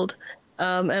told,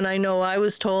 and I know I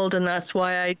was told, and that's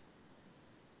why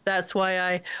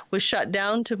I was shut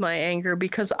down to my anger,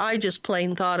 because I just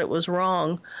plain thought it was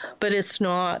wrong. But it's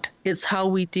not. It's how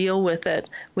we deal with it.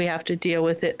 We have to deal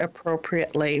with it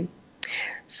appropriately.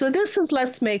 So this is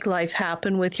Let's Make Life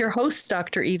Happen with your host,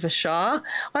 Dr. Eva Shaw,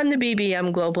 on the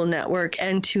BBM Global Network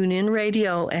and TuneIn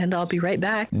Radio, and I'll be right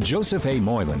back. Joseph A.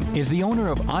 Moylan is the owner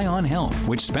of Ion Health,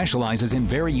 which specializes in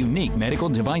very unique medical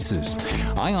devices.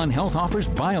 Ion Health offers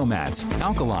biomats,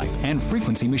 alkalife, and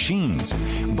frequency machines.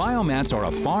 Biomats are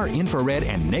a far infrared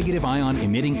and negative ion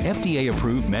emitting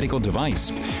FDA-approved medical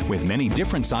device. With many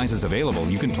different sizes available,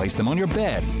 you can place them on your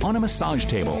bed, on a massage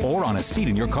table, or on a seat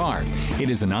in your car. It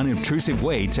is an unobtrusive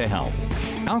way to health.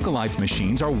 Alkalife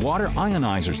machines are water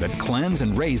ionizers that cleanse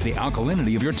and raise the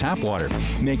alkalinity of your tap water,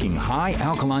 making high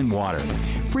alkaline water.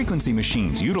 Frequency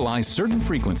machines utilize certain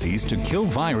frequencies to kill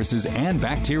viruses and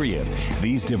bacteria.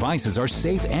 These devices are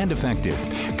safe and effective.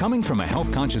 Coming from a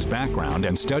health-conscious background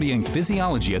and studying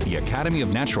physiology at the Academy of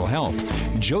Natural Health,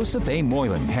 Joseph A.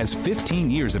 Moylan has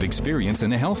 15 years of experience in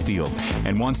the health field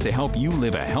and wants to help you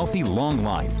live a healthy, long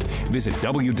life. Visit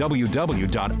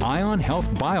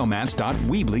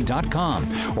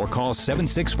www.ionhealthbiomats.weebly.com or call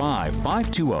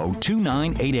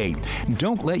 765-520-2988.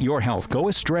 Don't let your health go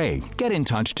astray. Get in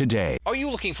touch today. Are you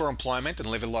looking for employment and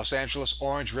live in Los Angeles,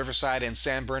 Orange, Riverside, and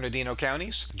San Bernardino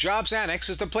counties? Jobs Annex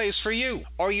is the place for you.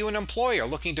 Are you an employer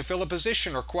looking to fill a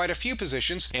position or quite a few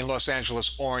positions in Los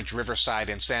Angeles, Orange, Riverside,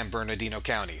 and San Bernardino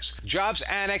counties? Jobs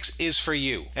Annex is for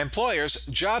you. Employers,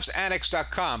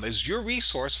 JobsAnnex.com is your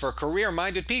resource for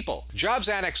career-minded people.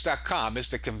 JobsAnnex.com is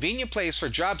the convenient place for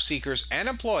job seekers and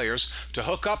employers to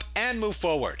hook up and move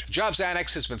forward. Jobs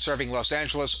Annex has been serving Los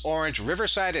Angeles, Orange,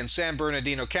 Riverside, and San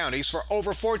Bernardino counties for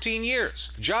over 14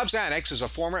 years. Jobs Annex is a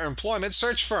former employment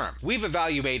search firm. We've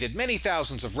evaluated many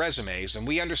thousands of resumes, and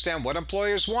we understand what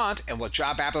employers want and what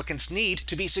job applicants need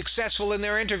to be successful in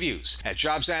their interviews. At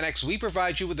Jobs Annex, we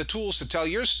provide you with the tools to tell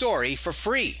your story for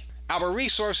free. Our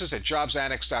resources at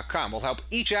JobsAnnex.com will help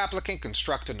each applicant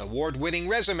construct an award-winning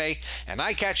resume, an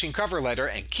eye-catching cover letter,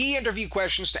 and key interview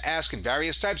questions to ask in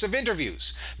various types of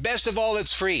interviews. Best of all,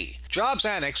 it's free.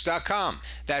 JobsAnnex.com.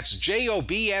 That's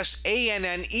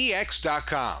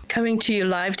JobsAnnex.com. Coming to you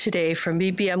live today from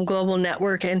BBM Global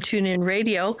Network and TuneIn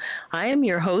Radio, I am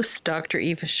your host, Dr.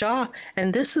 Eva Shaw,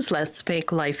 and this is Let's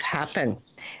Make Life Happen.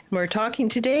 We're talking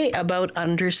today about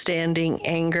understanding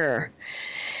anger.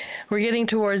 We're getting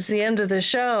towards the end of the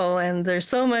show, and there's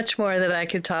so much more that I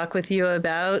could talk with you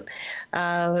about.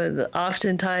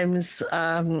 Oftentimes,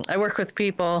 I work with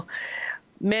people,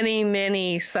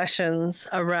 many sessions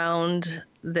around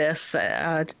this.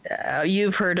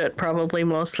 You've heard it probably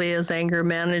mostly as anger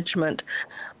management.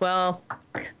 Well,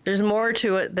 there's more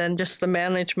to it than just the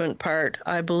management part.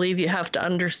 I believe you have to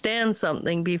understand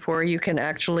something before you can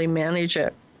actually manage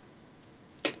it.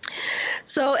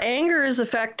 So anger is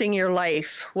affecting your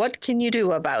life. What can you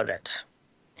do about it?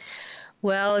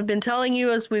 Well, I've been telling you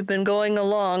as we've been going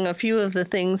along a few of the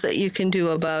things that you can do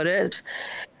about it.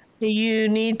 You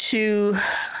need to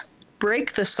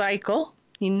break the cycle.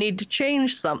 You need to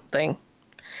change something.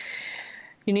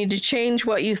 You need to change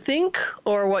what you think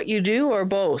or what you do or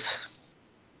both.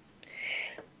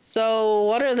 So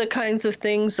what are the kinds of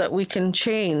things that we can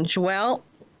change? Well,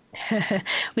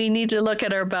 we need to look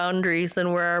at our boundaries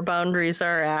and where our boundaries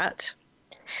are at.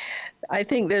 I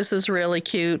think this is really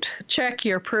cute. Check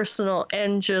your personal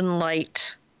engine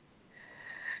light.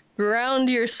 Ground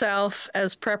yourself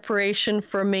as preparation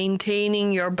for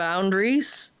maintaining your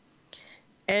boundaries.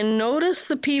 And notice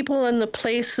the people and the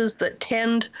places that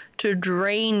tend to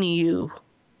drain you.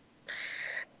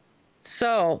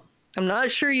 So, I'm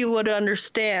not sure you would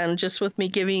understand just with me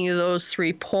giving you those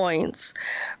 3 points,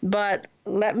 but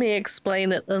let me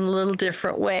explain it in a little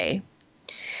different way.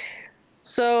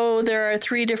 So there are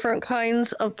 3 different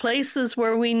kinds of places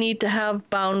where we need to have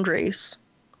boundaries.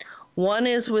 One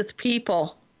is with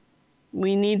people.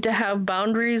 We need to have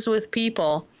boundaries with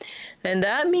people. And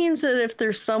that means that if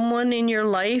there's someone in your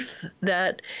life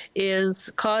that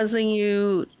is causing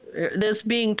you this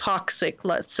being toxic,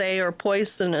 let's say, or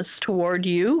poisonous toward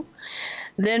you,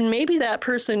 then maybe that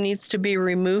person needs to be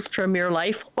removed from your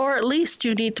life, or at least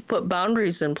you need to put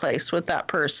boundaries in place with that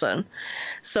person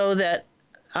so that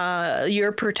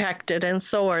you're protected and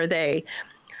so are they.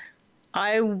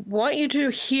 I want you to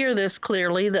hear this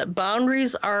clearly, that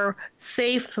boundaries are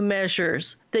safe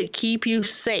measures that keep you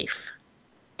safe.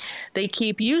 They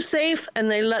keep you safe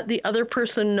and they let the other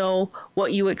person know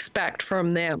what you expect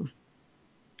from them.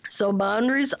 So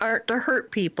boundaries aren't to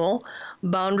hurt people.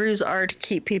 Boundaries are to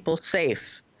keep people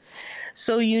safe.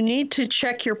 So you need to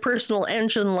check your personal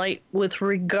engine light with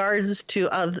regards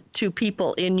to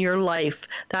people in your life.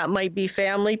 That might be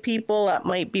family people, that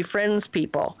might be friends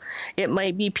people, it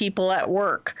might be people at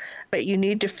work. But you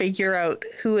need to figure out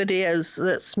who it is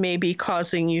that's maybe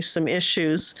causing you some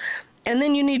issues. And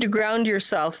then you need to ground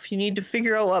yourself. You need to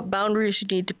figure out what boundaries you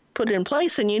need to put in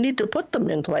place, and you need to put them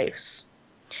in place.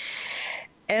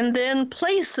 And then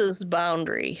places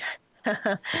boundary.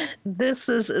 This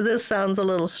sounds a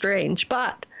little strange,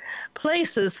 but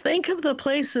places, think of the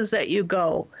places that you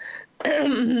go.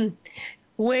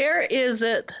 Where is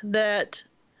it that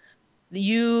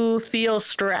you feel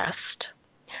stressed?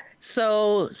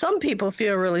 So some people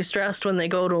feel really stressed when they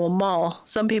go to a mall.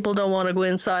 Some people don't want to go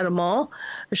inside a mall,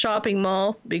 a shopping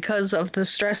mall, because of the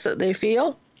stress that they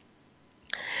feel.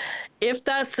 If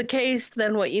that's the case,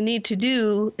 then what you need to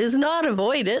do is not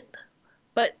avoid it,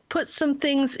 but put some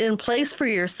things in place for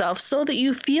yourself so that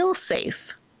you feel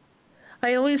safe.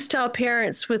 I always tell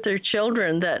parents with their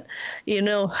children that,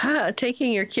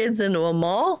 taking your kids into a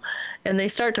mall and they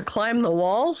start to climb the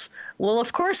walls, well,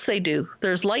 of course they do.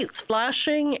 There's lights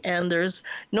flashing and there's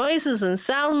noises and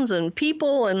sounds and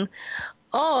people and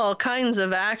all kinds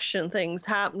of action things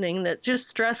happening that just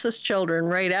stresses children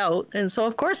right out. And so,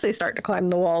 of course, they start to climb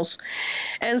the walls.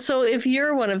 And so if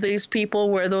you're one of these people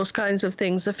where those kinds of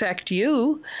things affect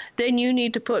you, then you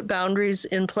need to put boundaries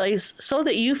in place so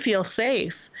that you feel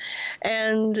safe.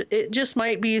 And it just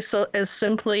might be so as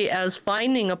simply as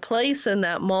finding a place in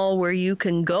that mall where you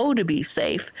can go to be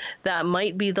safe. That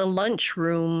might be the lunch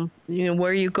room,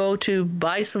 where you go to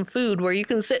buy some food, where you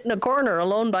can sit in a corner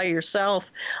alone by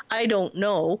yourself. I don't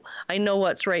know. I know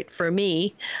what's right for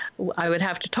me. I would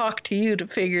have to talk to you to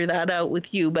figure that out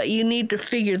with you, but you need to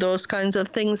figure those kinds of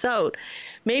things out.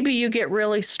 Maybe you get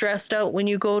really stressed out when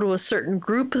you go to a certain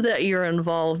group that you're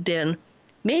involved in.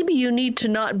 Maybe you need to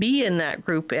not be in that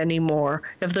group anymore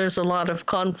if there's a lot of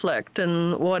conflict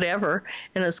and whatever,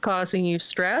 and it's causing you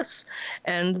stress,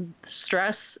 and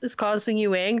stress is causing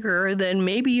you anger, then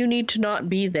maybe you need to not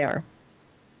be there.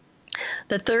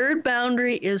 The third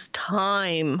boundary is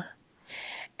time.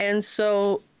 And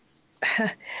so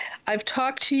I've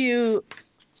talked to you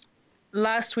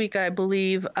last week, I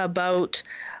believe, about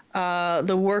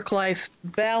the work-life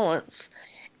balance.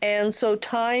 And so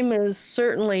time is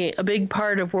certainly a big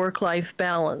part of work-life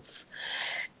balance.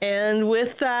 And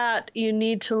with that, you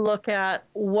need to look at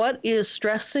what is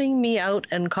stressing me out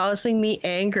and causing me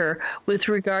anger with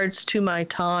regards to my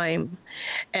time.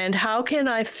 And how can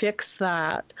I fix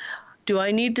that? Do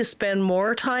I need to spend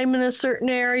more time in a certain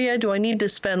area? Do I need to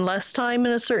spend less time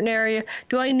in a certain area?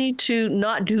 Do I need to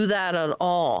not do that at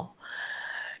all?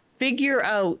 Figure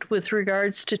out with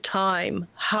regards to time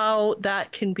how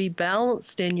that can be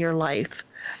balanced in your life.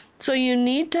 So you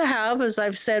need to have, as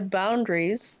I've said,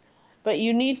 boundaries, but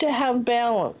you need to have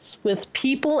balance with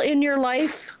people in your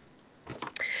life,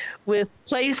 with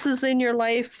places in your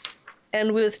life,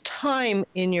 and with time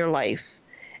in your life.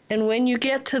 And when you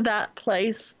get to that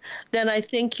place, then I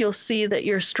think you'll see that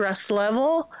your stress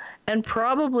level and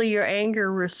probably your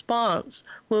anger response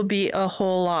will be a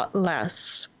whole lot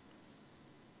less.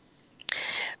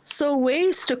 So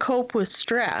ways to cope with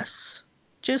stress,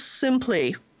 just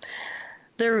simply,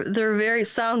 they're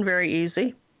sound very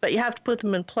easy, but you have to put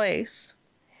them in place.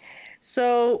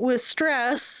 So with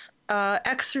stress,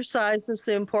 exercise is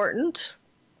important.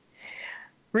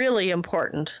 Really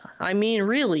important. I mean,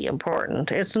 really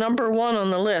important. It's number one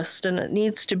on the list, and it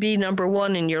needs to be number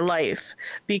one in your life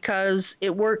because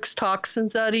it works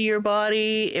toxins out of your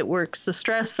body. It works the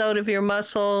stress out of your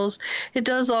muscles. It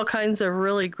does all kinds of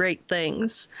really great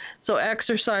things. So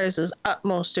exercise is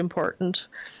utmost important.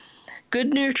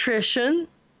 Good nutrition,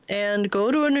 and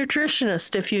go to a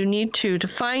nutritionist if you need to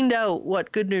find out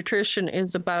what good nutrition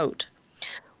is about.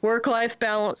 Work-life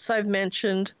balance, I've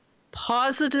mentioned.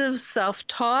 Positive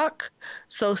self-talk,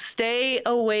 so stay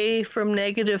away from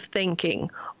negative thinking.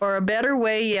 Or a better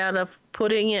way yet of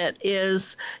putting it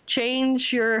is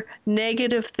change your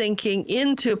negative thinking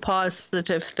into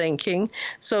positive thinking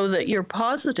so that you're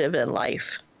positive in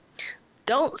life.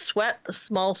 Don't sweat the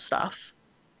small stuff.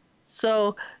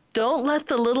 So don't let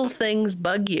the little things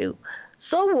bug you.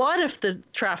 So what if the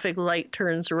traffic light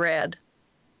turns red?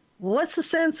 what's the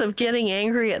sense of getting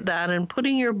angry at that and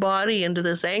putting your body into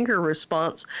this anger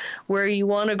response where you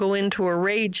want to go into a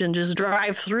rage and just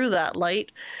drive through that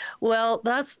light? Well,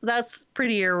 that's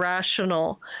pretty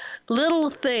irrational. Little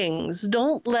things,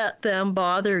 don't let them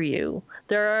bother you.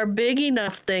 There are big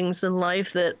enough things in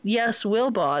life that, yes, will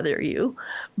bother you,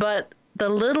 but the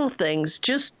little things,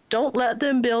 just don't let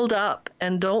them build up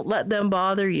and don't let them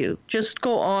bother you. Just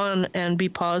go on and be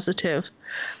positive.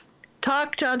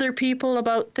 Talk to other people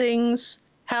about things.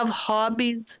 Have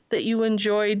hobbies that you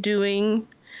enjoy doing.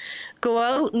 Go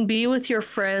out and be with your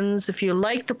friends. If you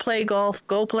like to play golf,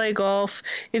 go play golf.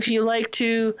 If you like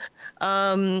to,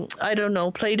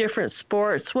 play different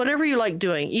sports, whatever you like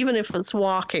doing, even if it's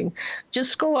walking,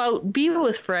 just go out, be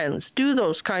with friends, do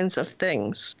those kinds of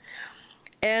things.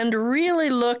 And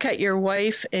really look at your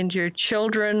wife and your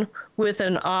children with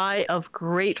an eye of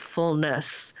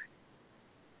gratefulness.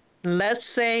 Let's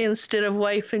say instead of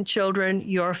wife and children,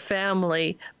 your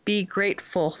family, be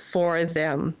grateful for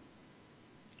them.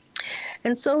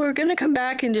 And so we're going to come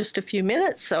back in just a few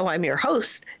minutes. So I'm your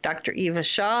host, Dr. Eva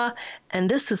Shaw, and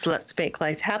this is Let's Make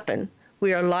Life Happen.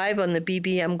 We are live on the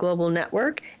BBM Global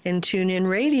Network and TuneIn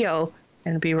Radio,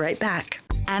 and be right back.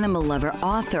 Animal lover,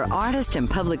 author, artist, and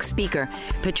public speaker,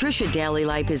 Patricia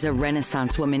Daly-Lipe is a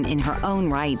Renaissance woman in her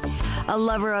own right. A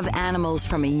lover of animals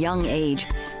from a young age,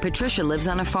 Patricia lives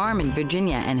on a farm in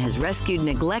Virginia and has rescued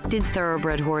neglected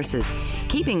thoroughbred horses,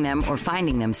 keeping them or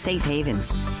finding them safe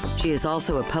havens. She is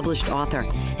also a published author,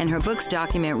 and her books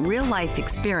document real-life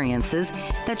experiences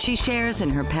that she shares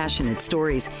in her passionate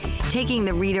stories, taking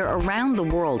the reader around the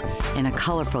world in a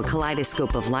colorful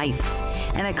kaleidoscope of life.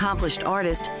 An accomplished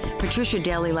artist, Patricia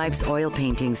Daly-Lipe's oil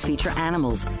paintings feature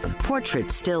animals,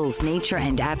 portraits, stills, nature,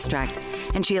 and abstract,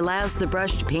 and she allows the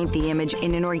brush to paint the image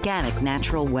in an organic,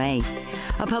 natural way.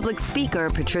 A public speaker,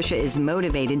 Patricia is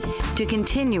motivated to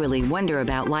continually wonder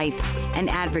about life and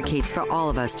advocates for all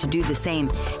of us to do the same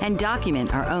and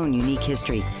document our own unique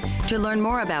history. To learn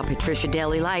more about Patricia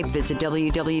Daly-Lipe, visit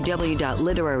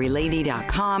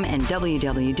www.literarylady.com and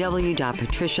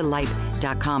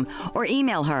www.patricialipe.com or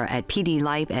email her at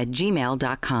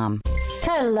pdlipe@gmail.com.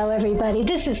 Hello, everybody.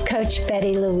 This is Coach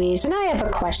Betty Louise, and I have a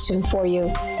question for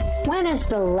you. When is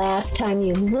the last time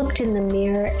you looked in the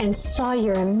mirror and saw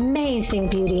your amazing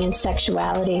beauty and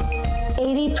sexuality?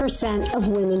 80% of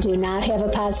women do not have a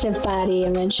positive body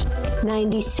image.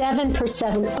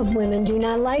 97% of women do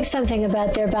not like something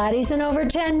about their bodies, and over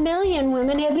 10 million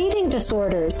women have eating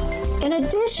disorders. In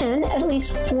addition, at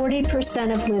least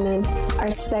 40% of women are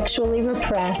sexually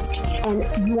repressed, and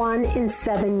 1 in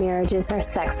 7 marriages are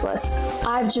sexless.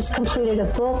 I've just completed a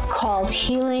book called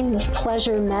Healing with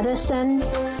Pleasure Medicine.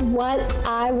 What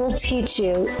I will teach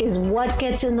you is what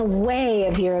gets in the way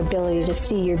of your ability to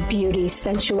see your beauty,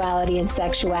 sensuality, and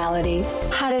sexuality,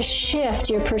 how to shift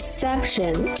your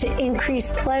perception to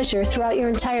increase pleasure throughout your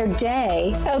entire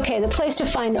day. Okay, the place to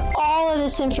find all of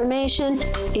this information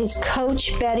is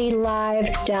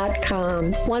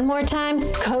CoachBettyLive.com. One more time,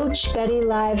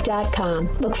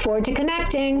 CoachBettyLive.com. Look forward to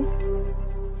connecting.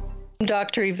 I'm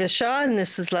Dr. Eva Shaw, and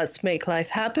this is Let's Make Life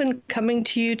Happen, coming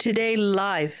to you today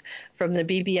live from the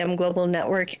BBM Global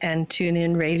Network and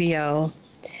TuneIn Radio.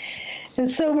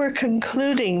 And so we're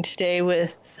concluding today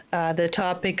with the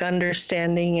topic,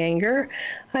 understanding anger.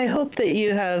 I hope that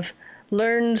you have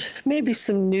learned maybe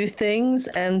some new things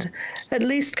and at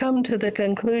least come to the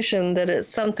conclusion that it's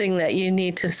something that you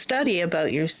need to study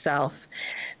about yourself.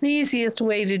 The easiest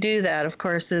way to do that, of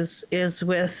course, is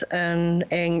with an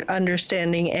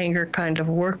understanding anger kind of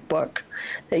workbook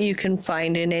that you can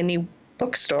find in any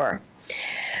bookstore.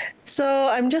 So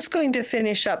I'm just going to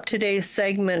finish up today's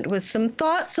segment with some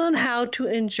thoughts on how to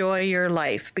enjoy your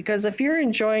life. Because if you're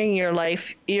enjoying your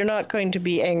life, you're not going to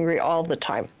be angry all the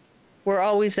time. We're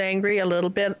always angry a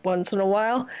little bit once in a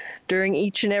while during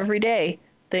each and every day.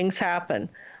 Things happen.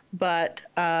 But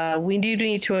we do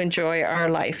need to enjoy our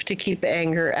life to keep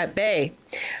anger at bay.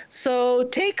 So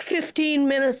take 15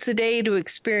 minutes a day to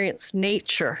experience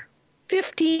nature.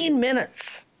 15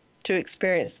 minutes to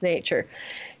experience nature.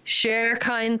 Share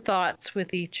kind thoughts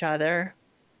with each other.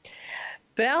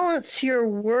 Balance your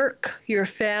work, your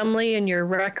family, and your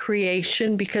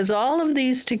recreation, because all of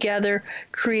these together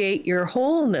create your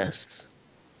wholeness.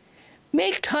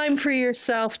 Make time for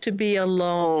yourself to be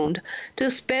alone, to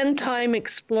spend time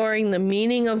exploring the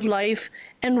meaning of life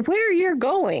and where you're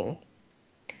going.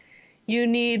 You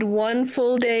need 1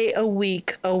 full day a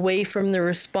week away from the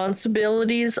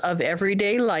responsibilities of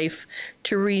everyday life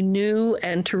to renew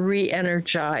and to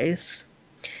re-energize.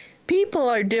 People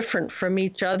are different from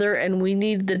each other, and we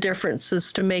need the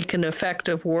differences to make an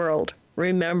effective world.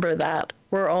 Remember that.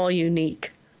 We're all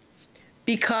unique.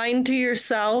 Be kind to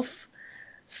yourself.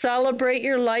 Celebrate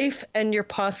your life and your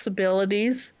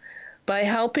possibilities. By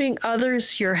helping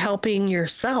others, you're helping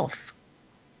yourself.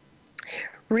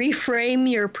 Reframe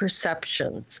your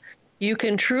perceptions. You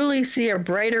can truly see a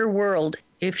brighter world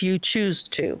if you choose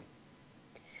to.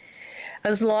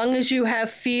 As long as you have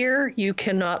fear, you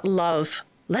cannot love.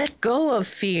 Let go of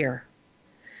fear.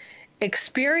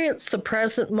 Experience the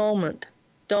present moment.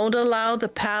 Don't allow the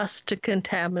past to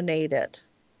contaminate it.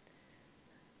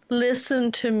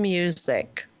 Listen to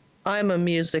music. I'm a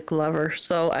music lover,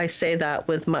 so I say that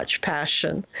with much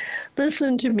passion.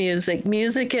 Listen to music.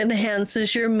 Music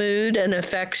enhances your mood and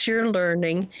affects your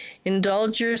learning.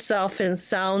 Indulge yourself in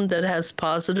sound that has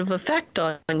positive effect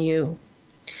on you.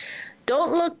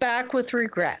 Don't look back with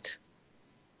regret.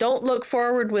 Don't look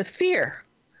forward with fear.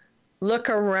 Look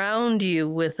around you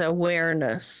with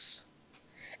awareness.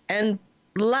 And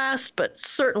last but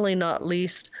certainly not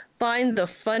least, find the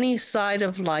funny side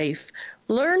of life.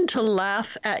 Learn to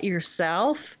laugh at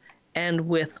yourself and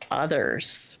with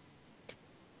others.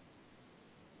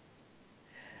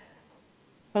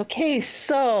 Okay,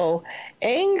 so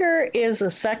anger is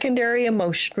a secondary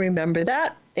emotion. Remember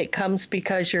that. It comes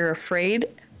because you're afraid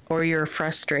or you're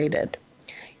frustrated.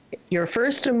 Your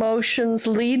first emotions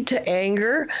lead to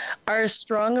anger are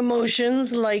strong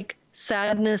emotions like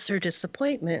sadness or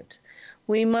disappointment.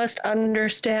 We must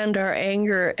understand our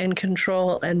anger and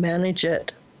control and manage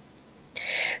it.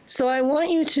 So I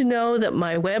want you to know that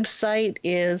my website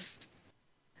is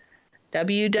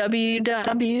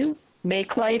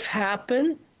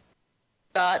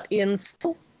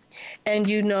www.makelifehappen.info. And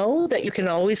you know that you can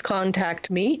always contact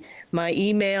me. My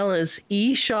email is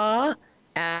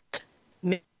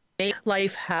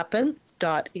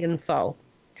eshaw@makelifehappen.info.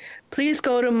 Please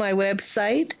go to my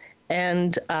website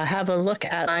and have a look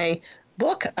at my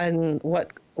book and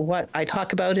what I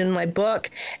talk about in my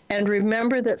book. And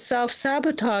remember that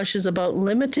self-sabotage is about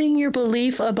limiting your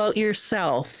belief about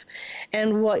yourself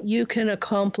and what you can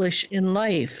accomplish in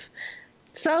life.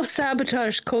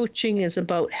 Self-sabotage coaching is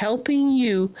about helping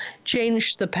you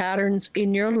change the patterns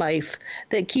in your life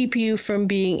that keep you from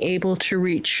being able to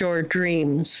reach your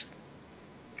dreams.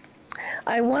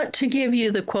 I want to give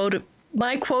you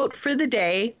my quote for the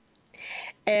day,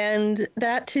 and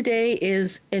that today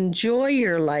is, enjoy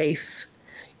your life.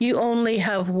 You only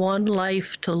have one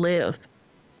life to live.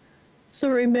 So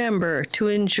remember to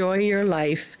enjoy your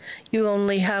life. You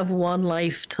only have one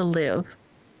life to live.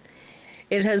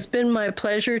 It has been my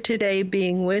pleasure today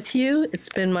being with you. It's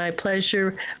been my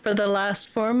pleasure for the last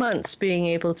 4 months being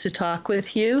able to talk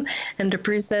with you and to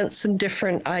present some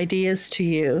different ideas to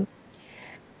you.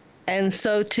 And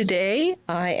so today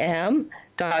I am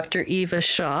Dr. Eva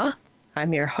Shaw.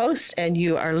 I'm your host, and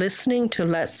you are listening to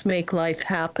Let's Make Life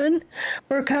Happen.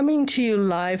 We're coming to you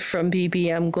live from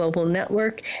BBM Global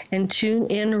Network and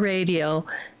TuneIn Radio.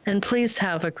 And please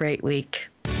have a great week.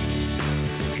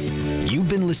 You've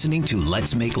been listening to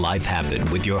Let's Make Life Happen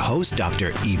with your host,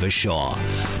 Dr. Eva Shaw.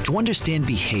 To understand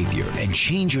behavior and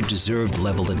change your deserved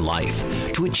level in life,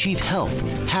 to achieve health,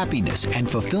 happiness, and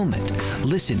fulfillment,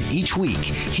 listen each week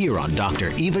here on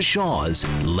Dr. Eva Shaw's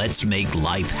Let's Make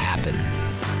Life Happen.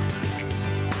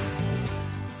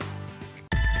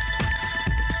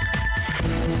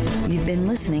 You've been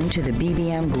listening to the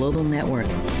BBM Global Network.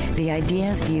 The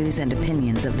ideas, views, and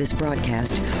opinions of this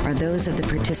broadcast are those of the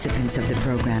participants of the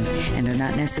program and are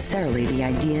not necessarily the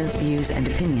ideas, views, and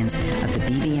opinions of the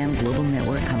BBM Global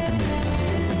Network Company.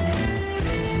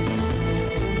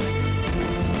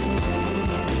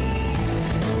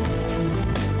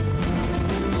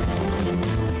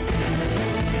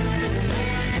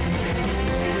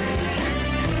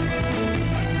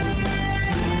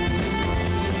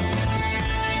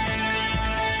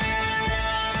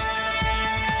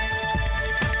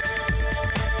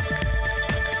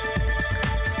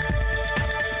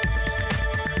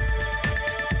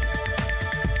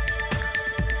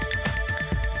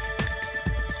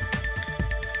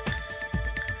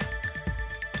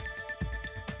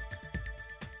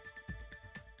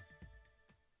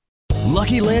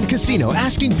 Lucky Land Casino,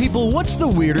 asking people, what's the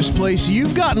weirdest place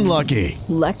you've gotten lucky?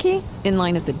 Lucky? In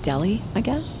line at the deli, I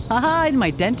guess? Aha, in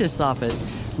my dentist's office.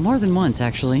 More than once,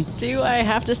 actually. Do I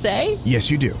have to say? Yes,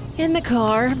 you do. In the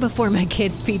car before my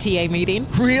kids' PTA meeting.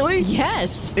 Really?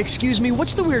 Yes. Excuse me,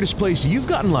 what's the weirdest place you've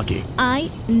gotten lucky?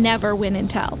 I never win and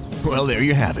tell. Well, there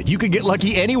you have it. You can get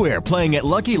lucky anywhere, playing at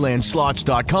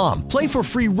LuckyLandSlots.com. Play for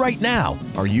free right now.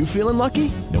 Are you feeling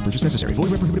lucky? No purchase necessary.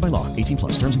 Void where prohibited by law.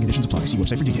 18+. Terms and conditions apply. See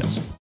website for details.